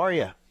 Steve, how are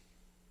you?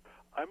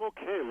 I'm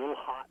okay. A little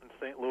hot in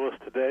St. Louis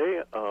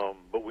today,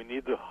 but we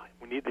need the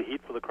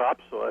heat for the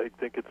crops, so I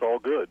think it's all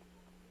good.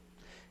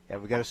 Yeah,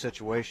 we got a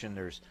situation.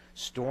 There's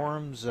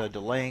storms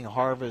delaying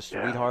harvest,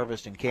 wheat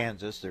harvest in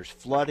Kansas. There's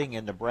flooding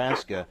in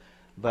Nebraska.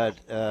 But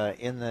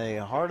in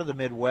the heart of the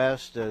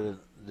Midwest,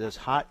 this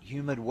hot,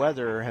 humid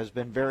weather has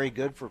been very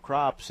good for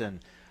crops. And,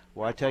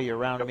 well, I tell you,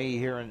 around me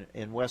here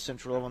in west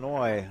central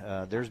Illinois,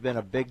 there's been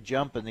a big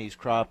jump in these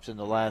crops in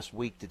the last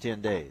week to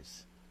 10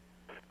 days.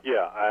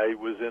 Yeah, I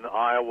was in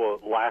Iowa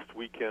last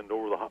weekend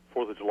over the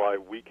 4th of July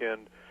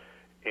weekend,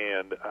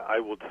 and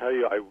I will tell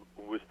you, I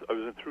was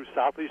in through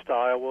southeast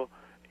Iowa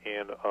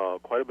and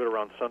quite a bit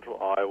around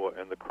central Iowa,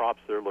 and the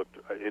crops there looked,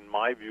 in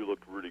my view,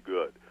 looked really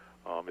good.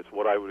 It's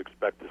what I would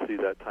expect to see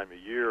that time of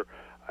year.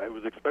 I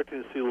was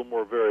expecting to see a little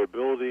more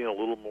variability and a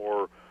little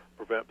more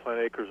prevent plant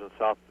acres in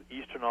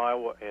southeastern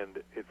Iowa,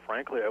 and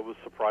frankly, I was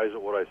surprised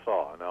at what I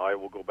saw. Now, I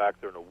will go back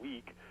there in a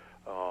week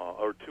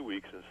or 2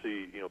 weeks and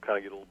see, kind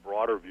of get a little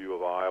broader view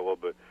of Iowa,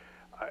 but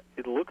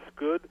it looks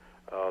good.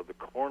 The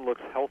corn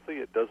looks healthy.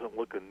 It doesn't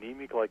look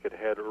anemic like it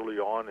had early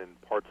on in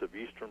parts of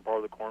eastern part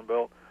of the Corn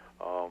Belt.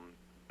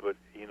 But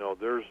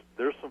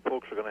there's some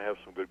folks who are going to have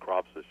some good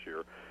crops this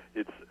year.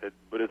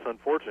 But it's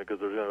unfortunate because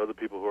there's other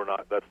people who are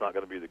not. That's not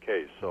going to be the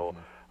case. So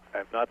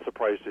I'm not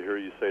surprised to hear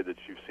you say that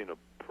you've seen a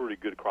pretty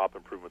good crop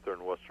improvement there in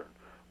western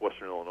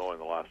Illinois in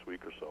the last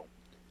week or so.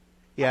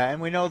 Yeah,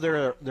 and we know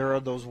there are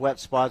those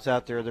wet spots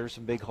out there. There's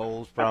some big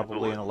holes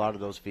probably in a lot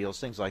of those fields,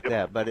 things like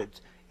that. But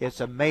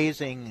it's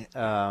amazing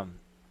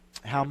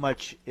how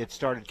much it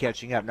started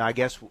catching up. Now, I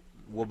guess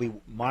we'll be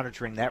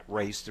monitoring that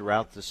race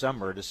throughout the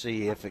summer to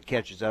see if it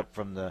catches up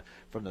from the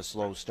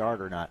slow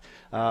start or not.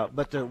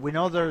 But we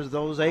know there's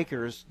those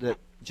acres that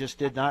just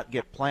did not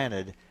get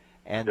planted,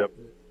 and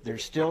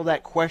there's still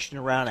that question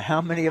around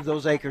how many of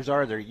those acres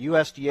are there.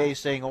 USDA is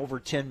saying over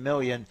 10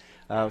 million.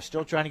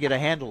 Still trying to get a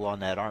handle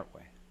on that, aren't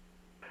we?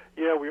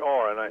 Yeah, we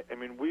are. And I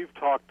mean, we've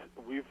kind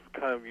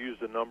of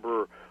used a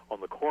number on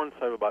the corn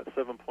side of about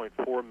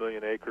 7.4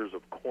 million acres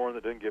of corn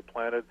that didn't get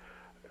planted.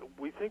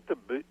 We think the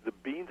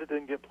beans that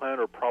didn't get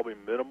planted are probably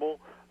minimal,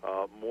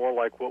 more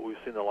like what we've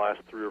seen the last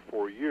 3 or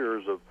 4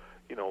 years of,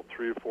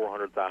 300,000 or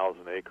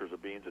 400,000 acres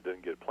of beans that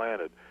didn't get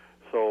planted.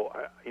 So,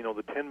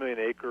 the 10 million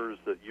acres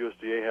that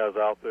USDA has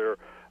out there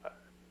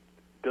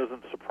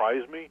doesn't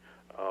surprise me.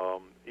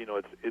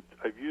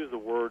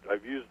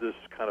 I've used this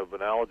kind of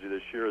analogy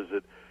this year is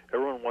that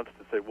everyone wants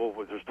to say, well,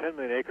 if there's 10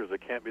 million acres, there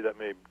can't be that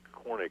many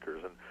corn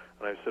acres. And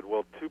I said,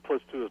 well, 2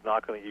 plus 2 is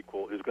going to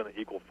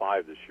equal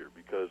 5 this year,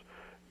 because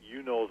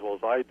as well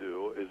as I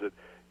do, is that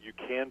you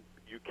can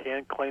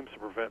claim to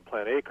prevent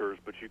plant acres,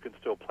 but you can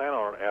still plant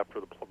on it after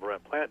the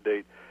prevent plant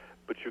date,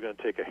 but you're going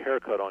to take a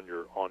haircut on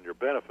your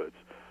benefits.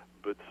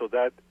 But so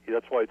that's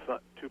why it's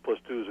not 2 plus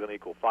 2 is going to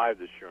equal 5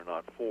 this year,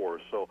 not 4.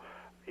 So,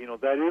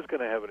 that is going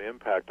to have an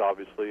impact,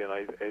 obviously. And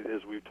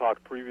as we've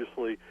talked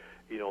previously,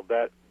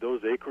 that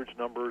those acreage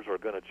numbers are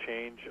going to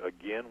change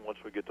again once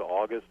we get to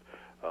August.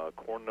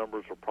 Corn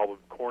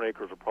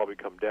acres will probably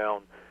come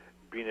down.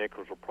 Bean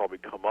acres will probably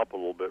come up a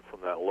little bit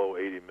from that low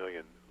 80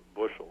 million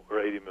bushel or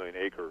 80 million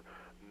acre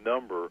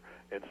number.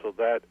 And so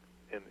that,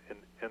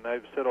 and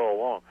I've said all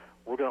along,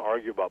 we're going to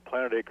argue about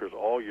planted acres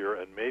all year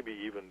and maybe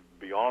even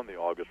beyond the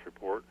August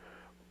report.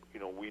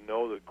 We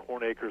know that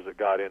corn acres that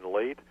got in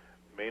late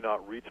may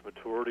not reach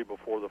maturity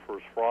before the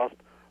first frost,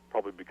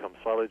 probably become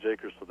silage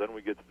acres. So then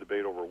we get to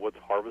debate over what's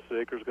harvested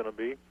acres going to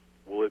be.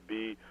 Will it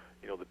be,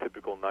 the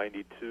typical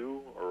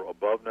 92 or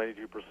above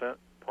 92%?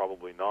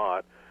 Probably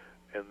not.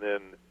 And then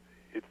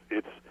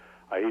it's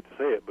I hate to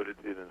say it, but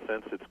in a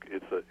sense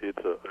it's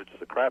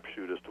a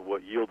crapshoot as to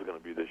what yields are going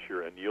to be this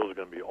year, and yields are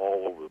going to be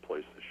all over the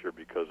place this year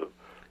because of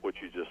what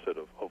you just said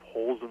of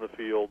holes in the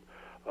field,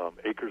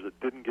 acres that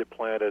didn't get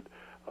planted,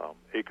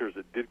 acres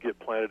that did get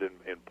planted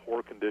in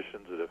poor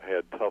conditions that have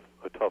had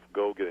a tough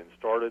go getting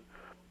started.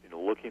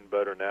 Looking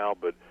better now,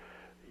 but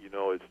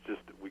it's just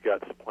we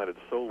got planted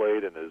so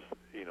late, and as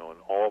and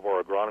all of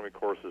our agronomy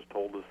courses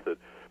told us that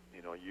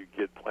you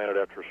get planted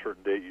after a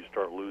certain date, you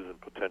start losing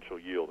potential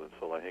yield. And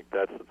so I think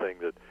that's the thing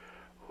that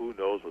who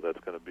knows what that's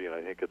going to be, and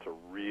I think it's a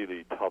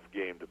really tough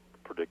game to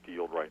predict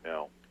yield right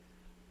now.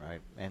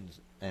 Right,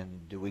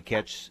 and do we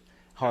catch,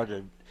 hard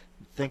to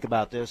think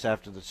about this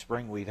after the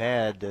spring we've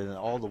had,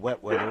 all the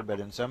wet weather, but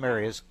in some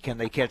areas, can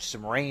they catch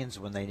some rains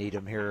when they need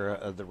them here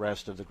the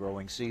rest of the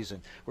growing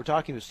season? We're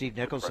talking with Steve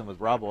Nicholson with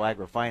Rabo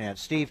AgriFinance.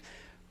 Steve,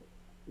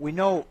 we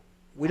don't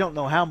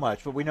know how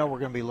much, but we know we're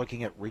going to be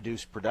looking at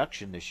reduced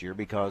production this year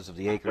because of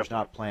the acres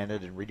not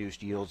planted and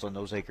reduced yields on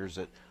those acres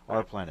that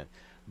are planted.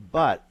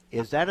 But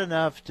is that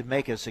enough to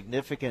make a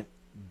significant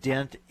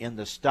dent in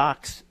the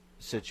stocks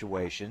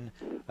situation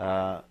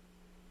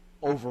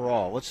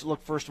overall? Let's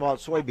look first of all at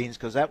soybeans,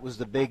 because that was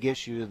the big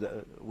issue.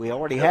 We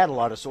already had a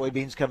lot of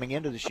soybeans coming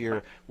into this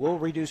year. Will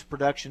reduced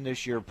production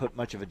this year put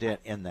much of a dent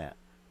in that?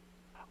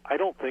 I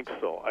don't think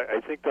so.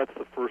 I think that's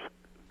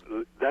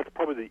that's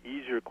probably the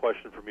easier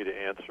question for me to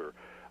answer.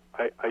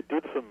 I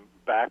did some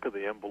back of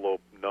the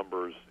envelope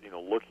numbers,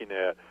 looking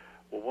at,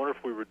 well, wonder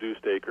if we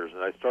reduced acres,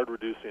 and I started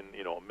reducing,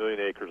 1 million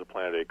acres of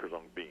planted acres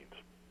on beans.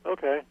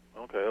 Okay,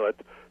 let's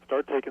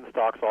start taking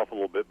stocks off a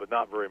little bit, but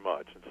not very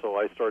much. And so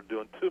I started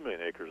doing 2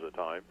 million acres at a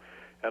time,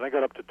 and I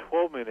got up to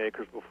 12 million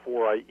acres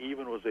before I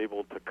even was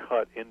able to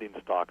cut ending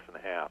stocks in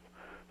half.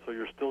 So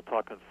you're still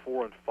talking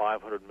 400 and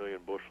 500 million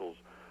bushels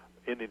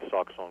ending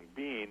stocks on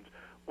beans,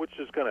 which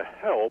is going to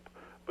help,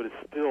 but it's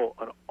still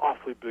an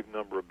awfully big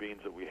number of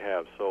beans that we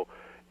have. So,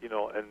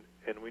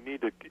 and we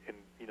need to,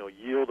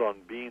 yield on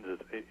beans is,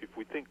 if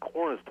we think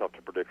corn is tough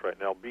to predict right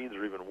now, beans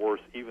are even worse,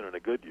 even in a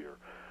good year.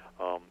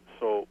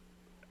 So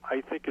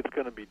I think it's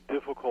going to be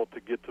difficult to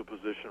get to a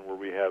position where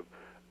we have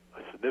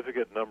a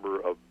significant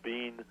number of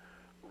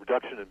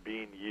reduction in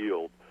bean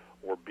yield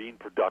or bean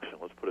production,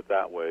 let's put it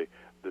that way,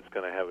 that's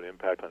going to have an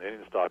impact on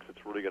ending stocks.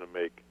 It's really going to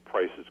make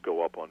prices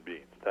go up on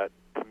beans. That,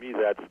 to me,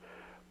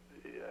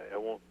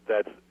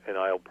 and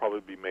I'll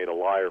probably be made a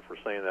liar for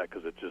saying that,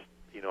 because it just,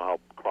 how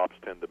crops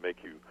tend to make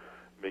you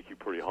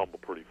pretty humble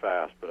pretty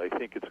fast. But I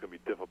think it's going to be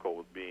difficult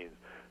with beans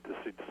to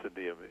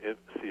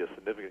see a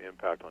significant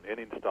impact on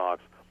ending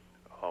stocks,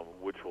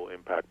 which will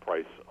impact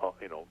price,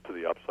 to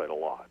the upside a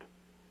lot.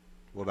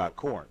 What about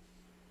corn?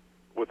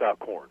 Without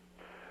corn.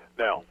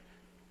 Now,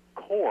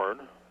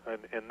 corn,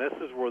 and this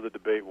is where the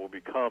debate will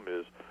become,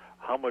 is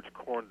how much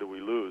corn do we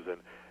lose?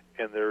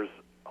 And there's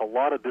a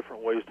lot of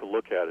different ways to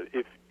look at it.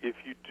 If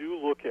you do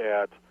look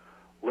at,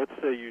 let's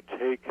say you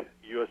take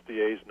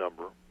USDA's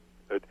number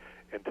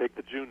and take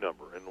the June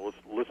number, and let's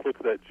look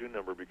at that June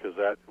number, because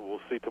that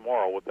we'll see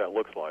tomorrow what that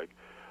looks like.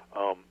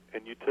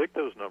 And you take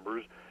those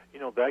numbers,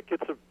 that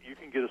you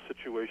can get a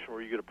situation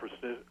where you get a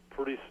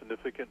pretty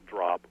significant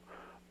drop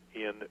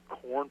in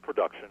corn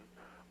production,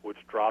 which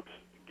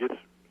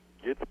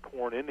gets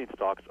corn ending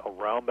stocks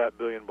around that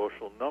billion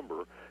bushel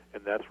number,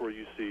 and that's where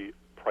you see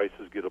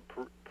prices get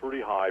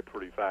pretty high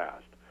pretty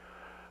fast.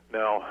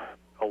 Now,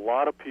 a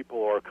lot of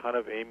people are kind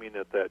of aiming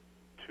at that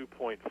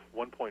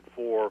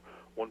 1.4,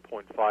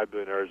 1.5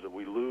 billion areas that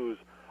we lose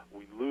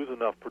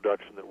enough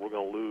production that we're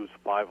going to lose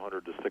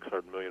 500 to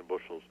 600 million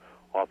bushels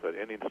off that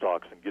ending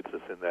stocks and gets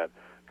us in that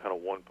kind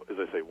of 1.4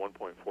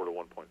 to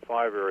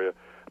 1.5 area.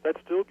 That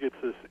still gets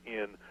us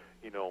in,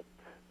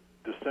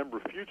 December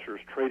futures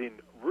trading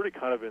really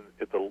kind of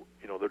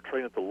they're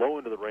trading at the low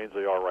end of the range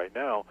they are right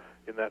now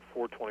in that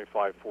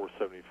 425,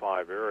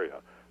 475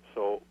 area.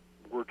 So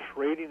we're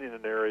trading in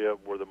an area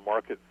where the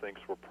market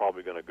thinks we're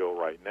probably going to go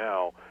right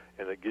now,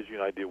 and it gives you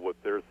an idea what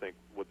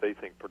they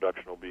think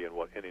production will be and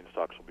what ending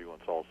stocks will be when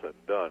it's all said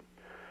and done.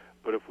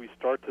 But if we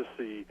start to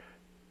see,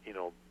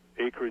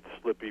 acreage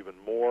slip even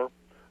more,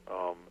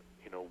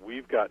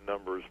 we've got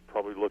numbers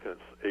probably looking at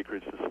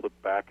acreage to slip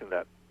back in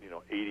that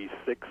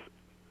 86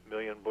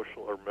 million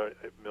bushel or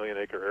million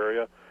acre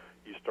area.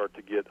 You start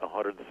to get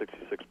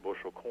 166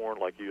 bushel corn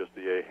like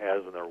USDA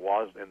has in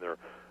their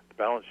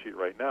balance sheet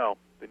right now,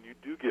 then you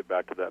do get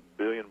back to that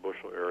billion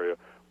bushel area,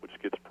 which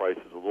gets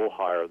prices a little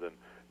higher than,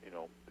 it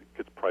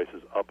gets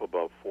prices up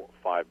above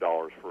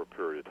 $5 for a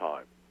period of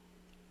time.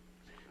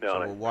 Now, so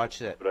we'll watch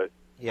that.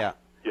 Yeah.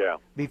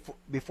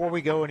 Before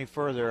we go any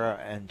further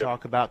and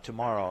talk about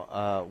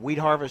tomorrow, wheat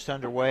harvest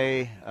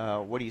underway.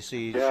 What do you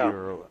see as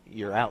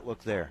your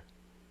outlook there?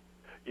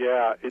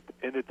 Yeah,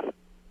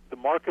 the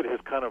market has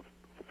kind of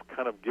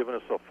given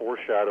us has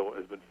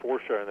been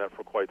foreshadowing that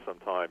for quite some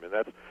time, and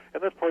that's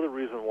part of the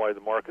reason why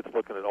the market's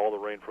looking at all the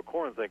rain for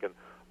corn, thinking,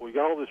 well, you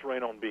got all this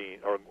rain on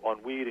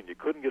wheat, and you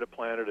couldn't get it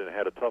planted, and it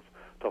had a tough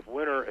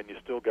winter, and you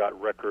still got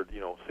record,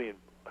 seeing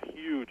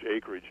huge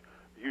acreage,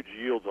 huge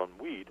yields on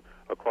wheat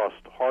across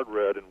hard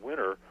red and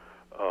winter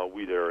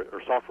wheat area,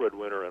 or soft red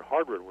winter and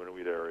hard red winter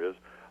wheat areas.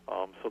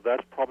 So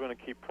that's probably going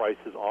to keep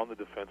prices on the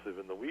defensive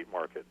in the wheat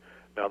market.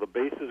 Now the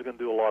base is going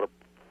to do a lot of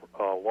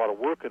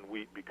work in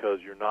wheat because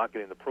you're not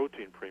getting the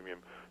protein premium.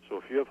 So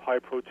if you have high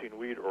protein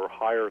wheat or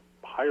higher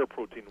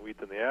protein wheat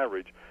than the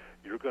average,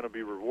 you're going to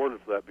be rewarded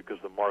for that because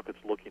the market's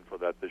looking for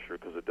that this year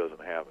because it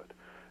doesn't have it.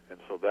 And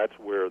so that's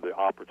where the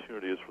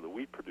opportunity is for the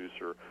wheat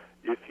producer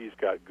if he's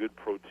got good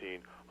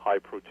protein, high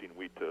protein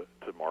wheat to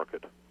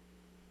market.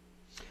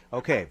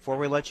 Okay, before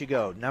we let you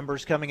go,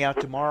 numbers coming out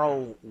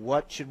tomorrow,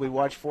 what should we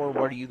watch for?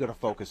 What are you going to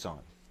focus on?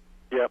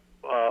 Yeah,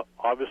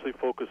 obviously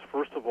focus,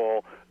 first of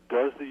all,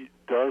 does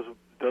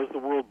the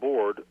World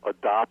Board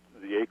adopt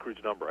the acreage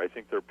number? I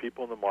think there are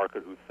people in the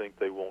market who think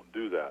they won't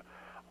do that.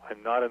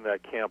 I'm not in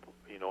that camp.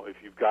 If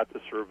you've got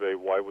the survey,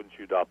 why wouldn't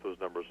you adopt those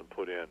numbers and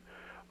put in?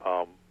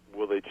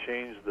 Will they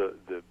change the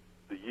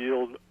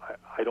yield?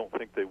 I don't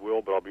think they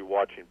will, but I'll be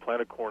watching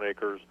planted corn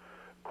acres,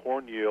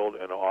 corn yield,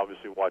 and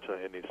obviously watch the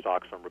ending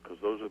stocks number because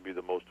those would be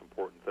the most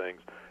important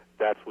things.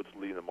 That's what's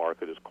leading the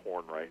market is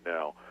corn right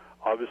now.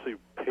 Obviously,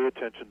 pay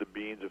attention to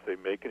beans if they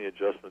make any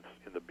adjustments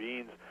in the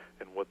beans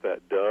and what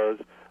that does.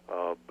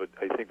 But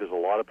I think there's a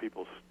lot of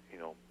people,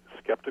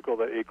 skeptical of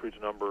that acreage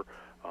number.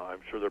 I'm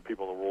sure there are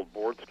people on the World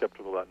Board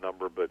skeptical of that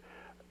number, but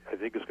I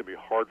think it's going to be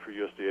hard for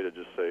USDA to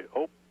just say,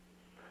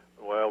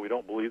 we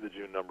don't believe the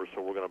June number,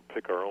 so we're going to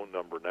pick our own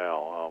number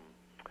now.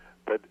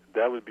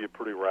 That would be a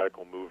pretty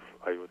radical move,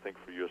 I would think,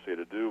 for USDA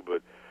to do.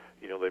 But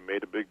they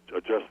made a big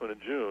adjustment in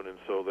June, and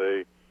so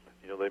they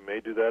may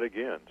do that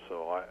again.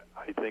 So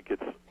I think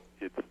it's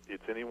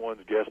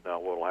anyone's guess now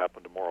what will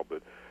happen tomorrow.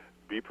 But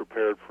be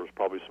prepared for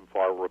probably some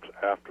fireworks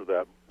after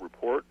that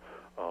report,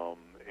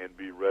 and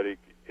be ready.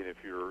 And if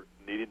you're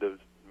needing to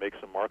make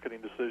some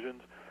marketing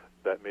decisions,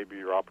 that may be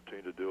your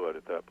opportunity to do it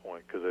at that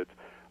point, because it's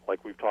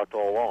like we've talked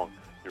all along.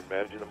 You're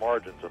managing the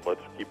margins, and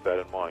let's keep that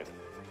in mind.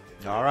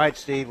 All right,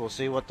 Steve. We'll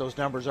see what those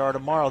numbers are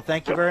tomorrow.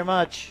 Thank you very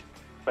much.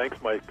 Thanks,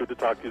 Mike. Good to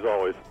talk to you as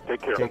always.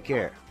 Take care. Take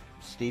care.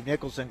 Steve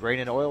Nicholson, grain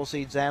and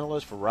oilseeds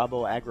analyst for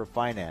Rabo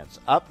AgriFinance.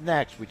 Up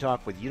next, we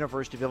talk with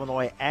University of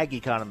Illinois ag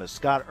economist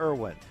Scott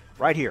Irwin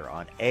right here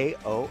on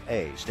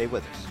AOA. Stay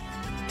with us.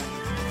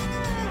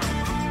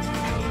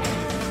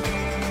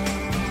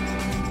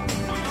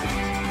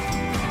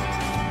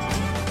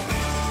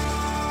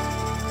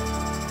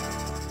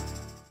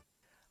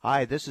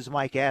 Hi, this is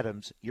Mike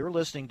Adams. You're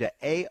listening to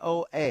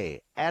AOA,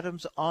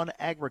 Adams on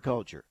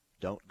Agriculture.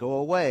 Don't go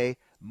away.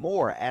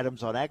 More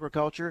Adams on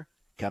Agriculture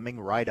coming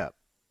right up.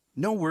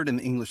 No word in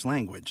the English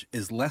language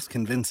is less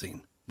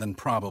convincing than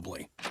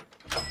probably.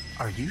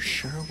 Are you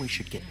sure we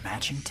should get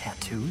matching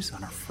tattoos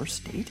on our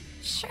first date?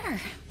 Sure.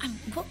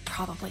 We'll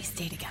probably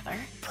stay together.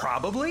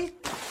 Probably?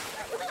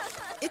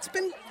 It's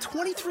been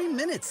 23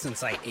 minutes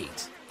since I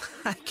ate.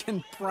 I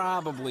can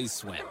probably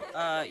swim.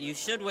 You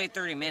should wait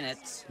 30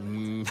 minutes.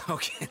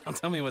 Okay, now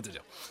tell me what to do.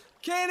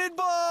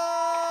 Cannonball!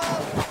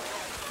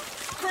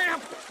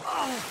 Cramp!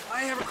 Oh,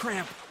 I have a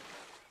cramp.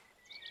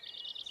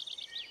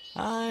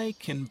 I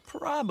can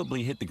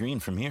probably hit the green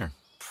from here.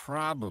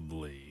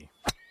 Probably.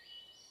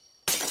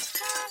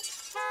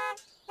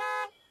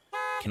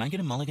 Can I get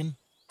a mulligan?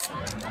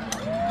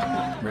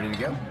 Ready to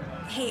go?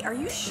 Hey, are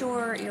you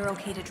sure you're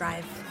okay to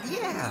drive?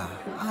 Yeah,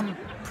 I'm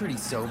pretty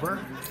sober.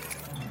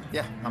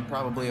 Yeah, I'm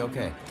probably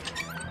okay.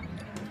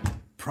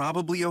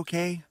 Probably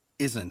okay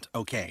isn't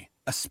okay.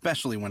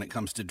 especially when it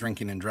comes to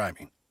drinking and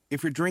driving.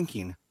 If you're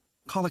drinking,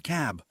 call a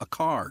cab, a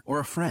car, or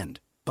a friend.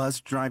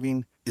 Buzzed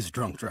driving is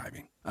drunk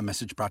driving. A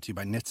message brought to you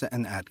by NHTSA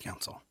and the Ad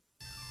Council.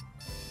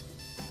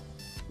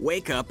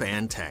 Wake up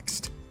and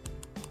text.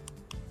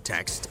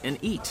 Text and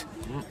eat.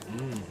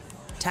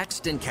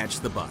 Text and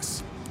catch the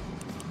bus.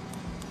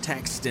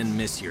 Text and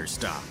miss your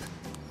stop.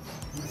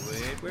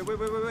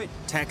 Wait.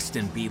 Text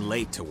and be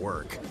late to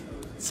work.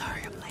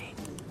 Sorry, I'm late.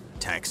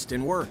 Text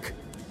and work.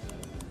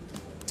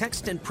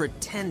 Text and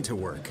pretend to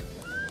work.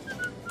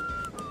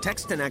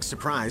 Text and act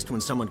surprised when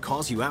someone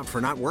calls you out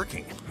for not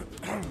working.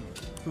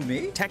 Who,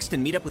 me? Text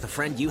and meet up with a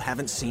friend you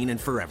haven't seen in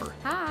forever.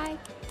 Hi.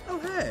 Oh,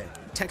 hey.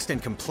 Text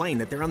and complain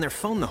that they're on their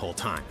phone the whole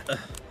time.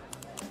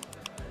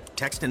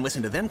 Text and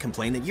listen to them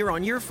complain that you're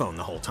on your phone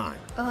the whole time.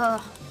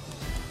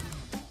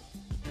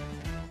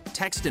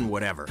 Text and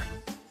whatever.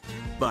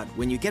 But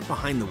when you get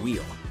behind the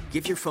wheel,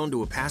 give your phone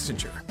to a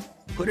passenger.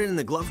 Put it in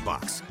the glove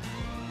box.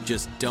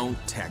 Just don't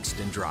text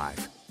and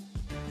drive.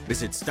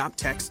 Visit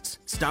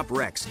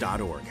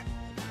StopTextsStopWrecks.org.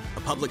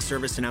 A public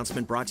service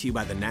announcement brought to you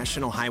by the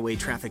National Highway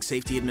Traffic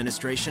Safety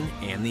Administration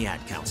and the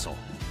Ad Council.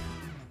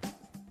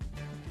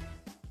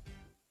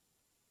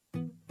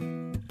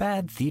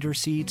 Bad theater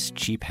seats,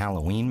 cheap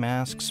Halloween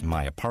masks,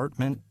 my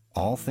apartment,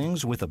 all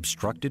things with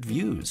obstructed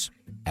views.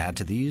 Add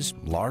to these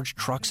large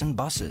trucks and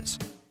buses.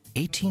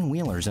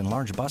 18-wheelers and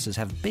large buses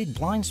have big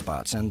blind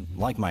spots, and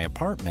like my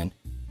apartment,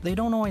 they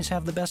don't always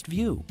have the best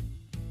view.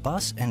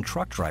 Bus and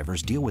truck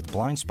drivers deal with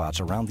blind spots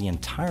around the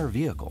entire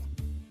vehicle.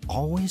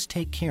 Always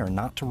take care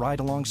not to ride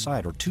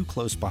alongside or too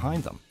close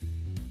behind them.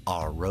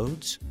 Our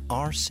roads,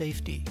 our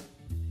safety.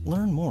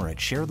 Learn more at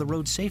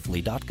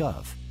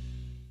sharetheroadsafely.gov.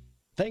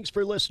 Thanks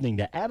for listening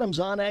to Adams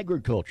on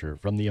Agriculture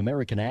from the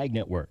American Ag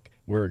Network.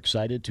 We're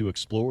excited to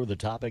explore the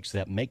topics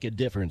that make a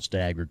difference to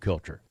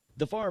agriculture.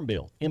 The Farm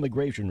Bill,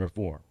 immigration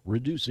reform,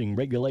 reducing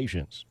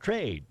regulations,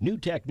 trade, new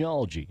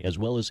technology, as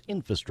well as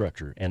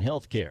infrastructure and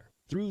health care.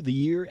 Through the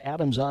year,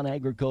 Adams on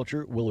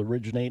Agriculture will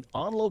originate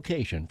on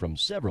location from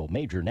several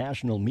major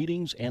national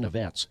meetings and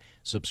events.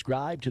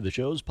 Subscribe to the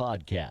show's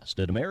podcast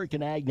at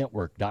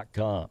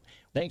AmericanAgNetwork.com.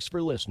 Thanks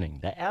for listening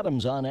to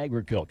Adams on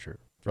Agriculture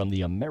from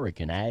the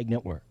American Ag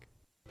Network.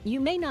 You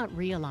may not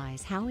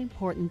realize how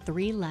important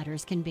 3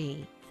 letters can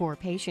be. For a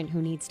patient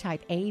who needs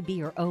type A,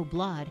 B, or O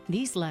blood,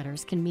 these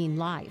letters can mean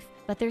life,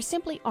 but there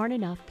simply aren't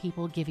enough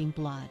people giving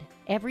blood.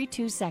 Every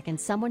 2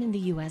 seconds, someone in the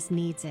U.S.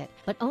 needs it,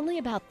 but only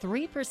about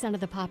 3%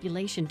 of the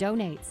population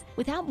donates.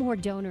 Without more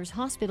donors,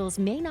 hospitals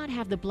may not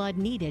have the blood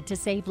needed to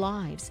save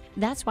lives.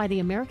 That's why the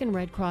American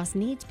Red Cross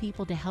needs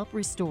people to help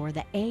restore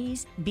the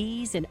A's,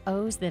 B's, and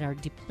O's that are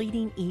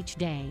depleting each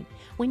day.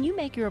 When you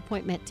make your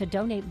appointment to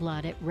donate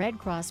blood at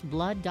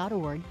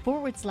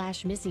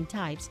redcrossblood.org/missing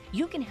types,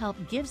 you can help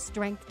give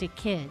strength to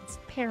kids,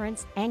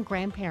 parents, and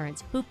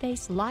grandparents who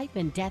face life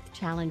and death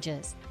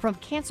challenges. From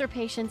cancer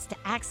patients to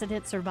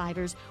accident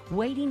survivors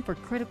waiting for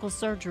critical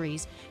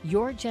surgeries,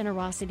 your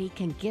generosity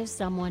can give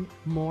someone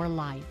more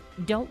life.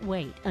 Don't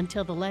wait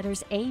until the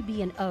letters A,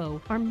 B, and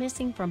O are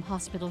missing from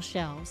hospital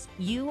shelves.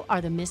 You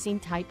are the missing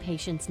type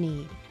patients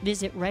need.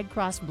 Visit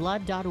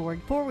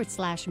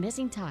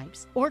redcrossblood.org/missing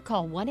types or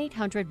call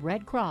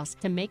 1-800-RED-CROSS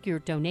to make your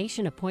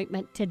donation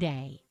appointment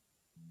today.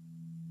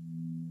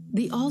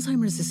 The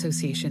Alzheimer's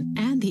Association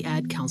and the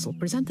Ad Council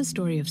present the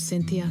story of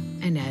Cynthia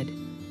and Ed.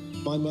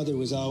 My mother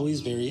was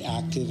always very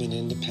active and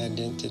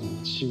independent,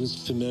 and she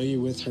was familiar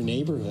with her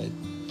neighborhood.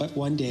 But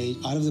one day,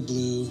 out of the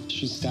blue,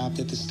 she stopped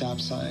at the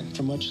stop sign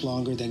for much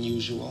longer than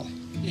usual.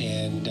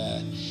 And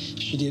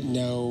she didn't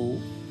know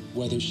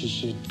whether she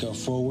should go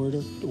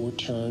forward or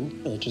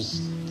turn or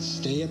just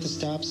stay at the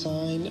stop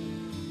sign.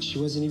 She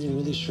wasn't even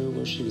really sure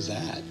where she was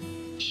at.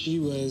 She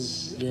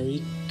was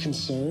very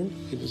concerned.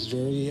 It was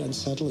very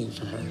unsettling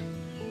for her.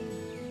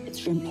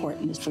 It's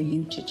important for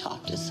you to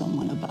talk to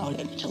someone about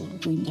it, to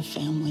bring the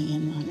family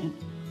in on it.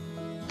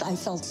 I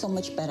felt so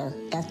much better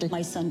after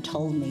my son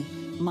told me,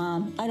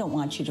 Mom, I don't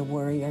want you to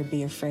worry or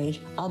be afraid.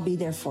 I'll be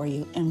there for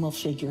you and we'll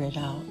figure it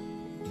out.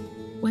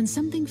 When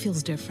something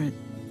feels different,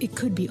 it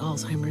could be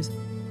Alzheimer's.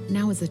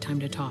 Now is the time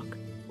to talk.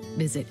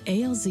 Visit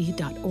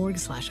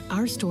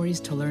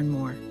alz.org/ourstories to learn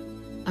more.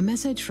 A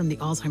message from the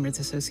Alzheimer's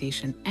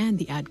Association and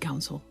the Ad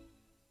Council.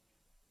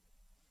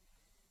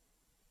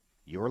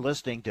 You're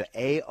listening to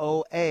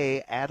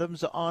AOA,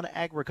 Adams on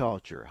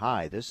Agriculture.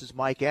 Hi, this is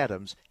Mike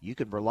Adams. You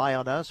can rely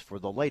on us for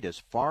the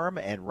latest farm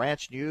and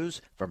ranch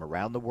news from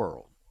around the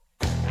world.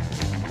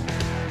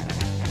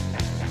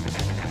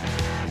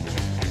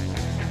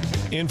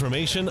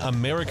 Information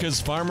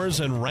America's farmers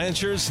and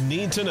ranchers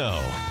need to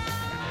know.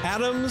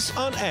 Adams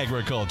on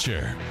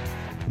Agriculture.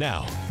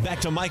 Now,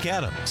 back to Mike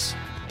Adams.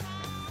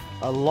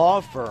 A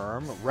law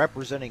firm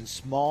representing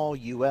small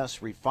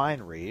U.S.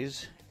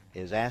 refineries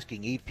is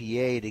asking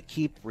EPA to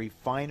keep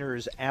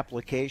refiners'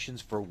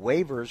 applications for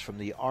waivers from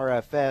the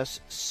RFS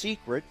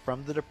secret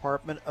from the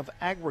Department of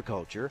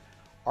Agriculture,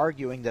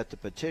 arguing that the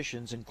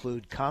petitions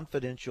include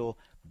confidential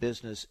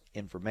business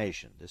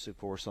information. This, of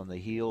course, on the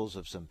heels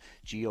of some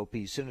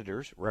GOP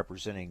senators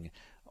representing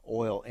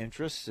oil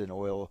interests and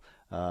oil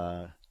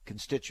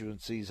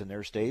constituencies in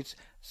their states,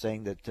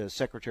 saying that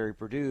Secretary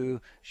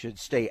Perdue should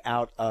stay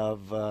out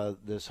of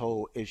this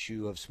whole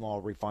issue of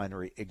small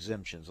refinery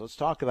exemptions. Let's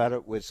talk about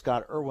it with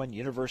Scott Irwin,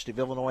 University of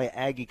Illinois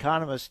ag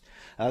economist.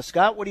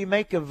 Scott, what do you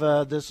make of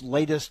this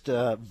latest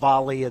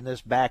volley in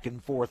this back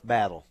and forth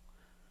battle?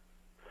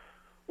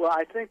 Well,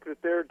 I think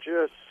that they're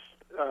just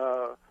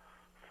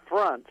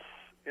fronts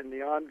in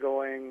the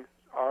ongoing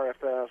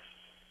RFS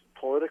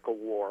political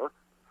war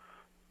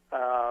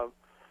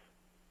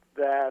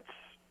that's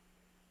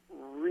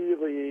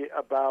really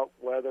about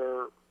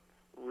whether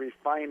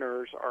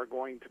refiners are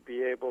going to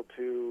be able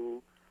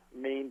to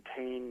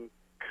maintain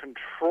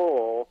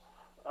control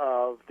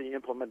of the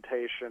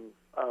implementation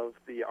of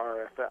the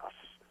RFS.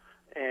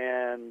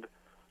 And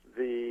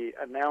the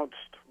announced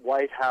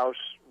White House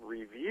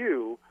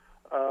review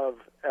of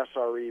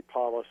SRE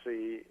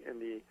policy in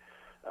the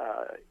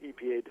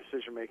EPA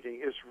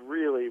decision-making is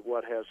really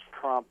what has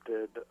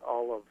prompted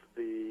all of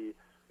the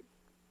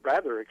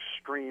rather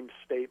extreme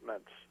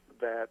statements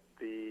that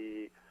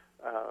the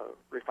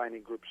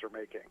refining groups are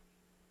making.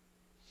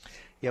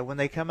 Yeah, when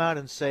they come out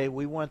and say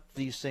we want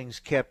these things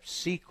kept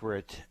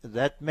secret,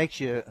 that makes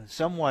you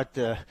somewhat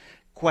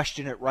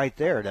question it right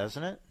there,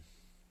 doesn't it?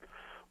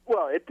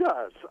 Well, it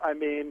does. I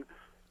mean,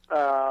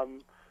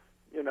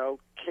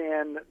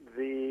 can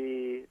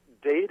the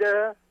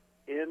data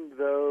in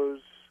those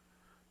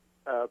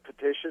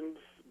petitions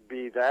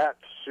be that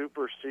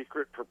super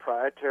secret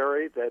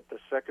proprietary that the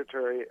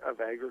Secretary of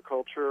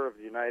Agriculture of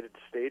the United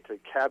States, a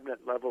cabinet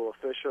level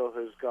official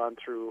who's gone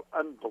through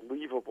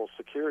unbelievable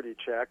security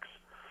checks,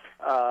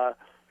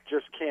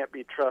 just can't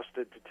be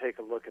trusted to take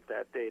a look at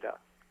that data?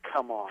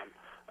 Come on.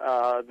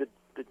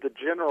 The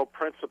general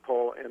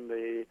principle in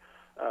the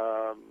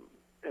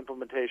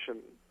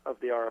implementation of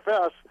the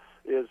RFS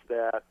is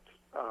that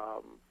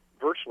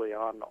virtually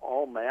on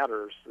all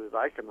matters that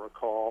I can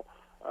recall,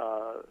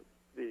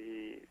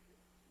 the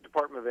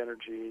Department of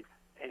Energy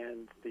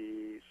and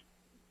the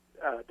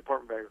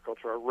Department of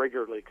Agriculture are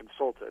regularly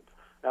consulted.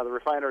 Now, the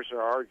refiners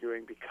are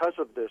arguing because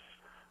of this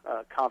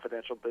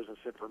confidential business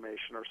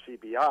information, or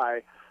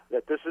CBI,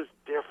 that this is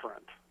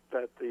different,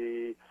 that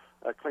the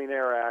Clean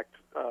Air Act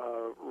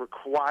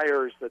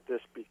requires that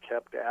this be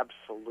kept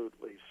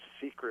absolutely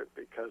secret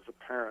because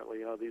apparently,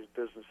 these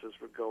businesses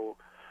would go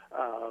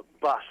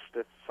bust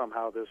if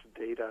somehow this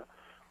data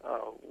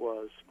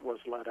was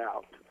let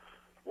out.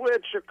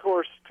 Which, of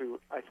course,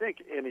 I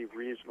think any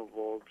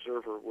reasonable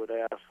observer would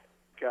ask,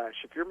 gosh,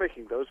 if you're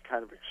making those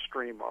kind of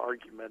extreme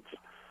arguments,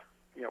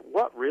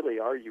 what really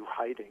are you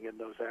hiding in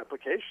those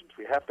applications?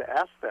 We have to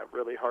ask that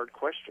really hard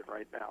question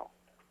right now.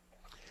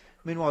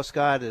 Meanwhile,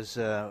 Scott, as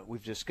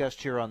we've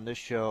discussed here on this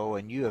show,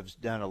 and you have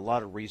done a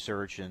lot of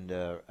research and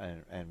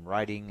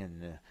writing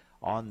and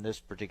on this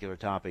particular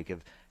topic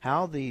of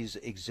how these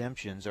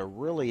exemptions are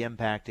really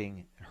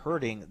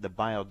hurting the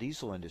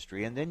biodiesel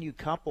industry, and then you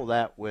couple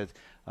that with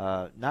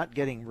not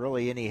getting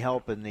really any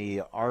help in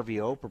the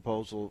RVO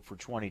proposal for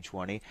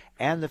 2020,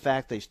 and the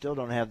fact they still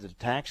don't have the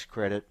tax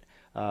credit.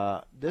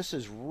 This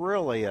is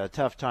really a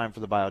tough time for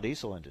the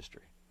biodiesel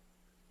industry.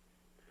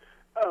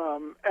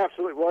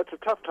 Absolutely. Well, it's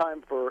a tough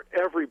time for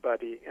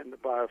everybody in the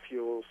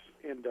biofuels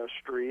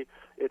industry.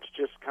 It's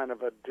just kind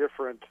of a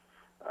different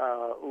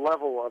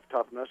level of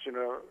toughness.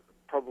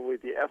 Probably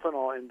the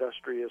ethanol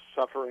industry is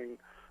suffering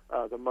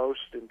the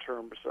most in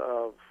terms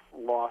of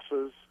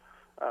losses.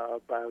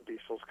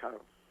 Biodiesel's kind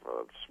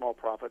of small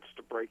profits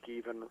to break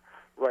even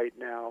right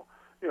now.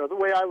 The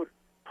way I would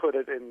put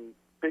it in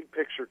big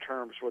picture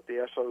terms, what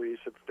the SREs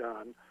have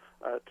done,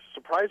 it's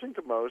surprising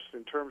to most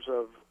in terms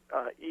of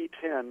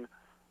E10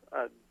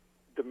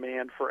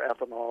 demand for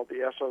ethanol.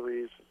 The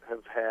SREs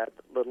have had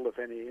little, if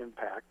any,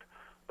 impact.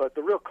 But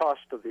the real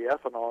cost of the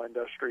ethanol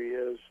industry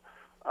is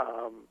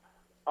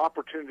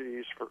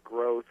opportunities for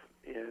growth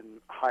in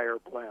higher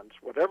blends.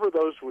 Whatever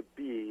those would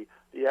be,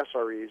 the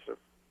SREs have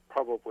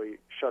probably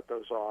shut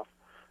those off.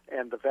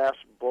 And the vast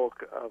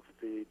bulk of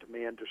the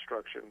demand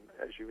destruction,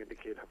 as you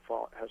indicate,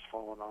 has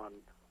fallen on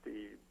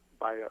the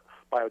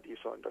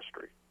biodiesel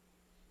industry.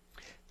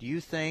 Do you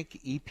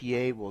think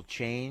EPA will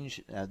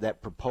change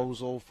that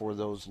proposal for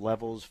those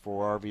levels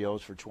for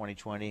RVOs for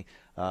 2020?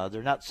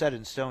 They're not set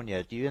in stone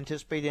yet. Do you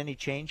anticipate any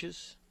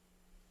changes?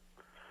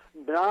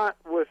 Not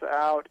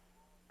without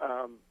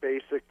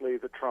basically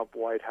the Trump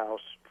White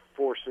House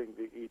forcing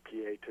the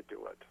EPA to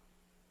do it.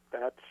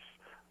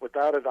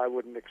 Without it, I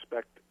wouldn't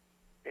expect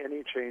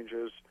any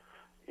changes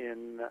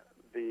in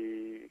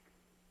the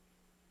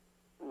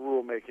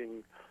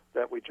rulemaking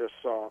that we just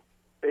saw.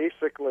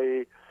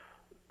 Basically,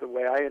 the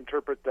way I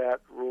interpret that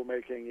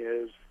rulemaking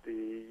is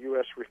the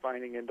U.S.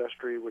 refining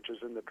industry, which is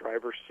in the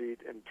driver's seat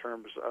in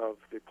terms of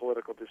the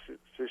political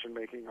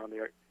decision-making on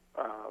the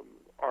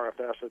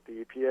RFS at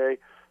the EPA,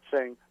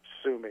 saying,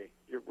 sue me.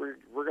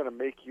 We're going to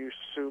make you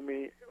sue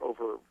me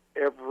over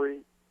every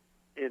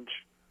inch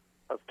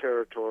of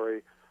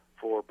territory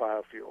for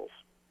biofuels.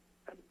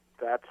 And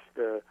that's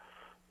the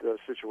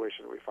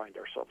situation that we find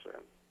ourselves in.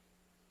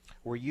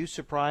 Were you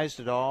surprised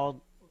at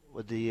all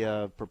with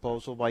the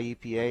proposal by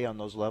EPA on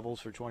those levels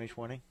for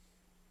 2020?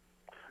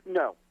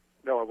 No,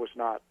 No, it was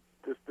not.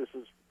 This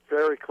is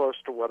very close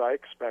to what I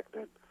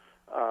expected,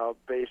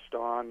 based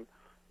on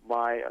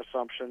my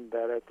assumption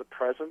that at the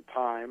present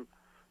time,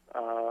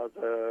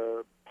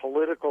 the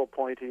political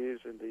appointees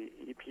in the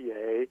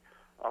EPA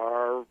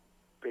are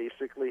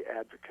basically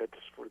advocates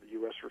for the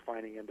U.S.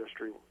 refining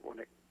industry when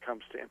it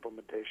comes to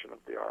implementation of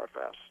the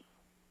RFS.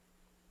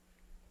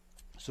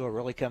 So it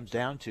really comes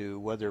down to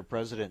whether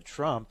President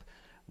Trump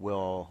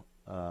will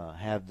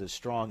have the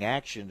strong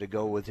action to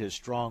go with his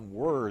strong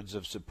words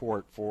of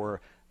support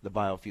for the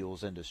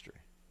biofuels industry.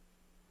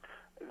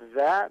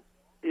 That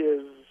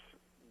is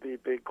the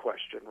big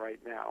question right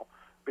now,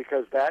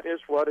 because that is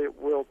what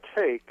it will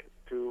take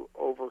to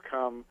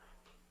overcome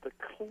the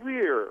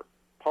clear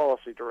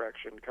policy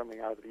direction coming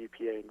out of the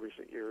EPA in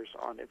recent years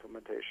on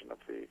implementation of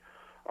the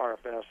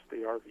RFS, the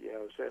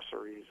RVOs,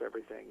 SREs,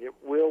 everything. It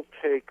will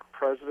take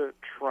President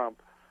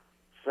Trump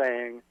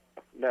saying,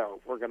 no,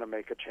 we're going to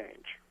make a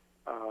change.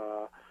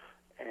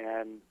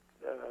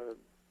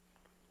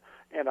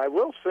 And I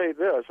will say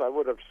this, I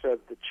would have said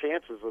the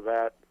chances of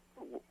that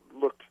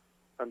looked,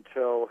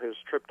 until his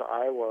trip to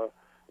Iowa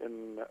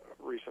in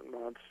recent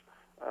months,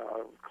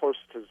 close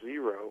to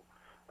zero.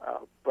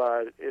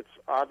 But it's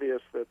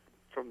obvious that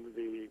from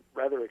the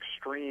rather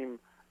extreme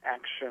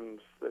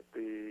actions that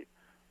the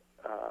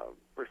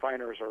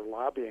refiners are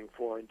lobbying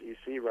for in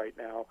D.C. right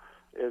now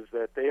is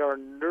that they are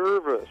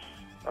nervous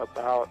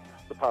about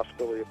the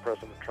possibility of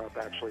President Trump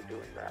actually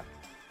doing that.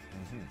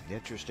 Mm-hmm.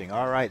 Interesting.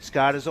 All right,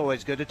 Scott, as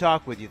always, good to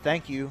talk with you.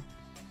 Thank you.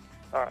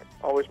 All right.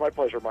 Always my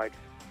pleasure, Mike.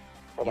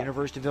 Bye-bye.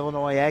 University of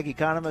Illinois ag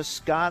economist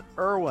Scott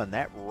Irwin.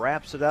 That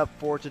wraps it up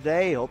for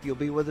today. Hope you'll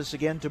be with us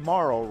again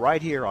tomorrow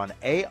right here on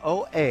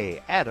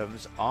AOA,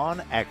 Adams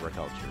on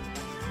Agriculture.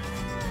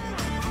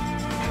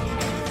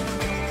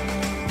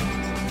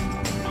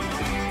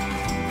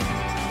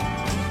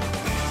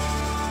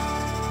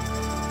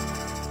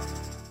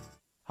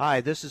 Hi,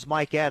 this is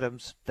Mike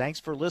Adams. Thanks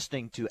for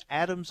listening to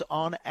Adams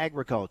on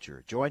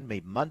Agriculture. Join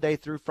me Monday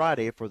through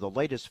Friday for the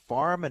latest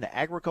farm and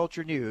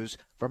agriculture news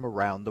from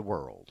around the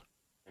world.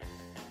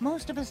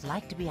 Most of us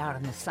like to be out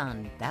in the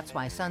sun. That's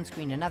why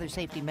sunscreen and other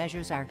safety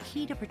measures are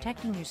key to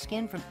protecting your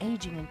skin from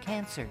aging and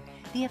cancer.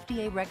 The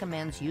FDA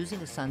recommends using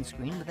a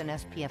sunscreen with an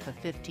SPF of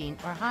 15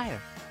 or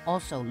higher.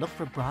 Also, look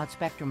for broad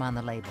spectrum on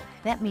the label.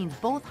 That means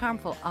both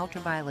harmful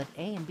ultraviolet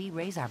A and B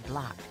rays are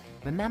blocked.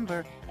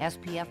 Remember,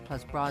 SPF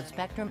plus broad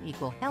spectrum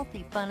equal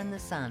healthy fun in the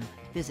sun.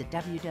 Visit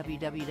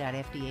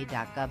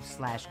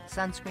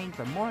www.fda.gov/sunscreen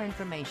for more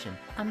information.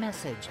 A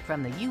message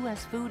from the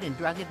U.S. Food and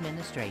Drug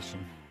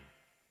Administration.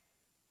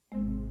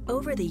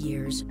 Over the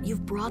years,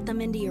 you've brought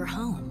them into your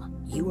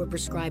home. You were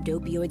prescribed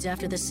opioids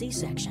after the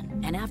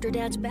C-section and after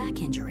Dad's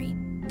back injury.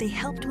 They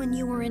helped when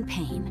you were in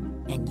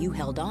pain, and you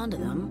held on to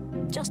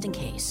them just in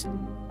case.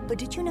 But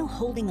did you know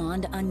holding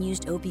on to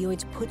unused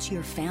opioids puts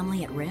your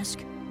family at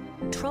risk?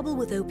 Trouble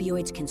with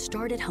opioids can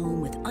start at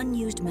home with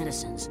unused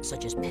medicines,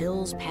 such as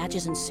pills,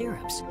 patches, and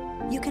syrups.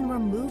 You can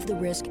remove the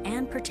risk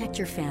and protect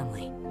your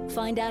family.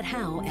 Find out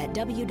how at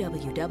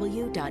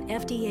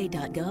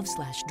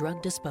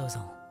www.fda.gov/drug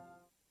disposal.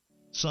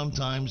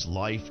 Sometimes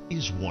life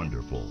is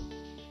wonderful,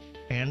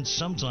 and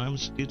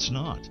sometimes it's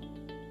not.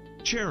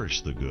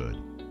 Cherish the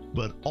good,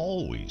 but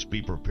always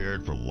be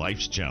prepared for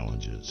life's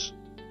challenges.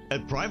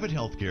 At Private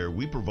Healthcare,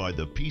 we provide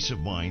the peace of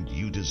mind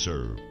you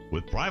deserve.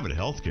 With Private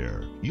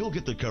Healthcare, you'll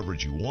get the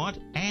coverage you want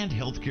and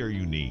healthcare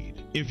you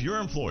need. If your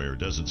employer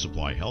doesn't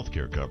supply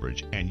healthcare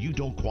coverage and you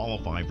don't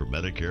qualify for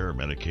Medicare or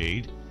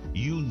Medicaid,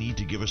 you need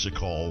to give us a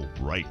call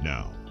right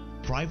now.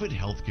 Private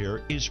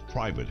Healthcare is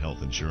private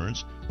health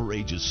insurance for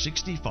ages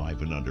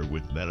 65 and under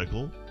with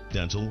medical,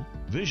 dental,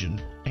 vision,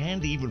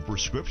 and even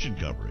prescription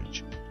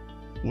coverage.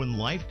 When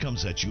life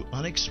comes at you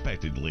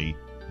unexpectedly,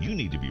 you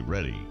need to be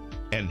ready.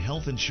 And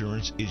health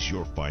insurance is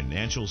your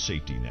financial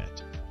safety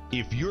net.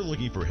 If you're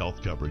looking for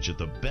health coverage at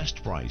the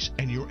best price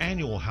and your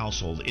annual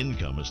household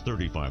income is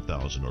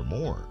 $35,000 or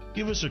more,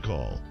 give us a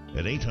call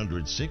at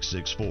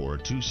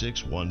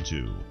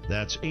 800-664-2612.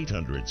 That's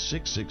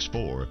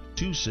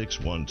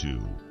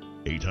 800-664-2612.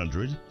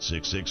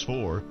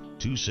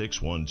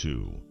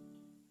 800-664-2612.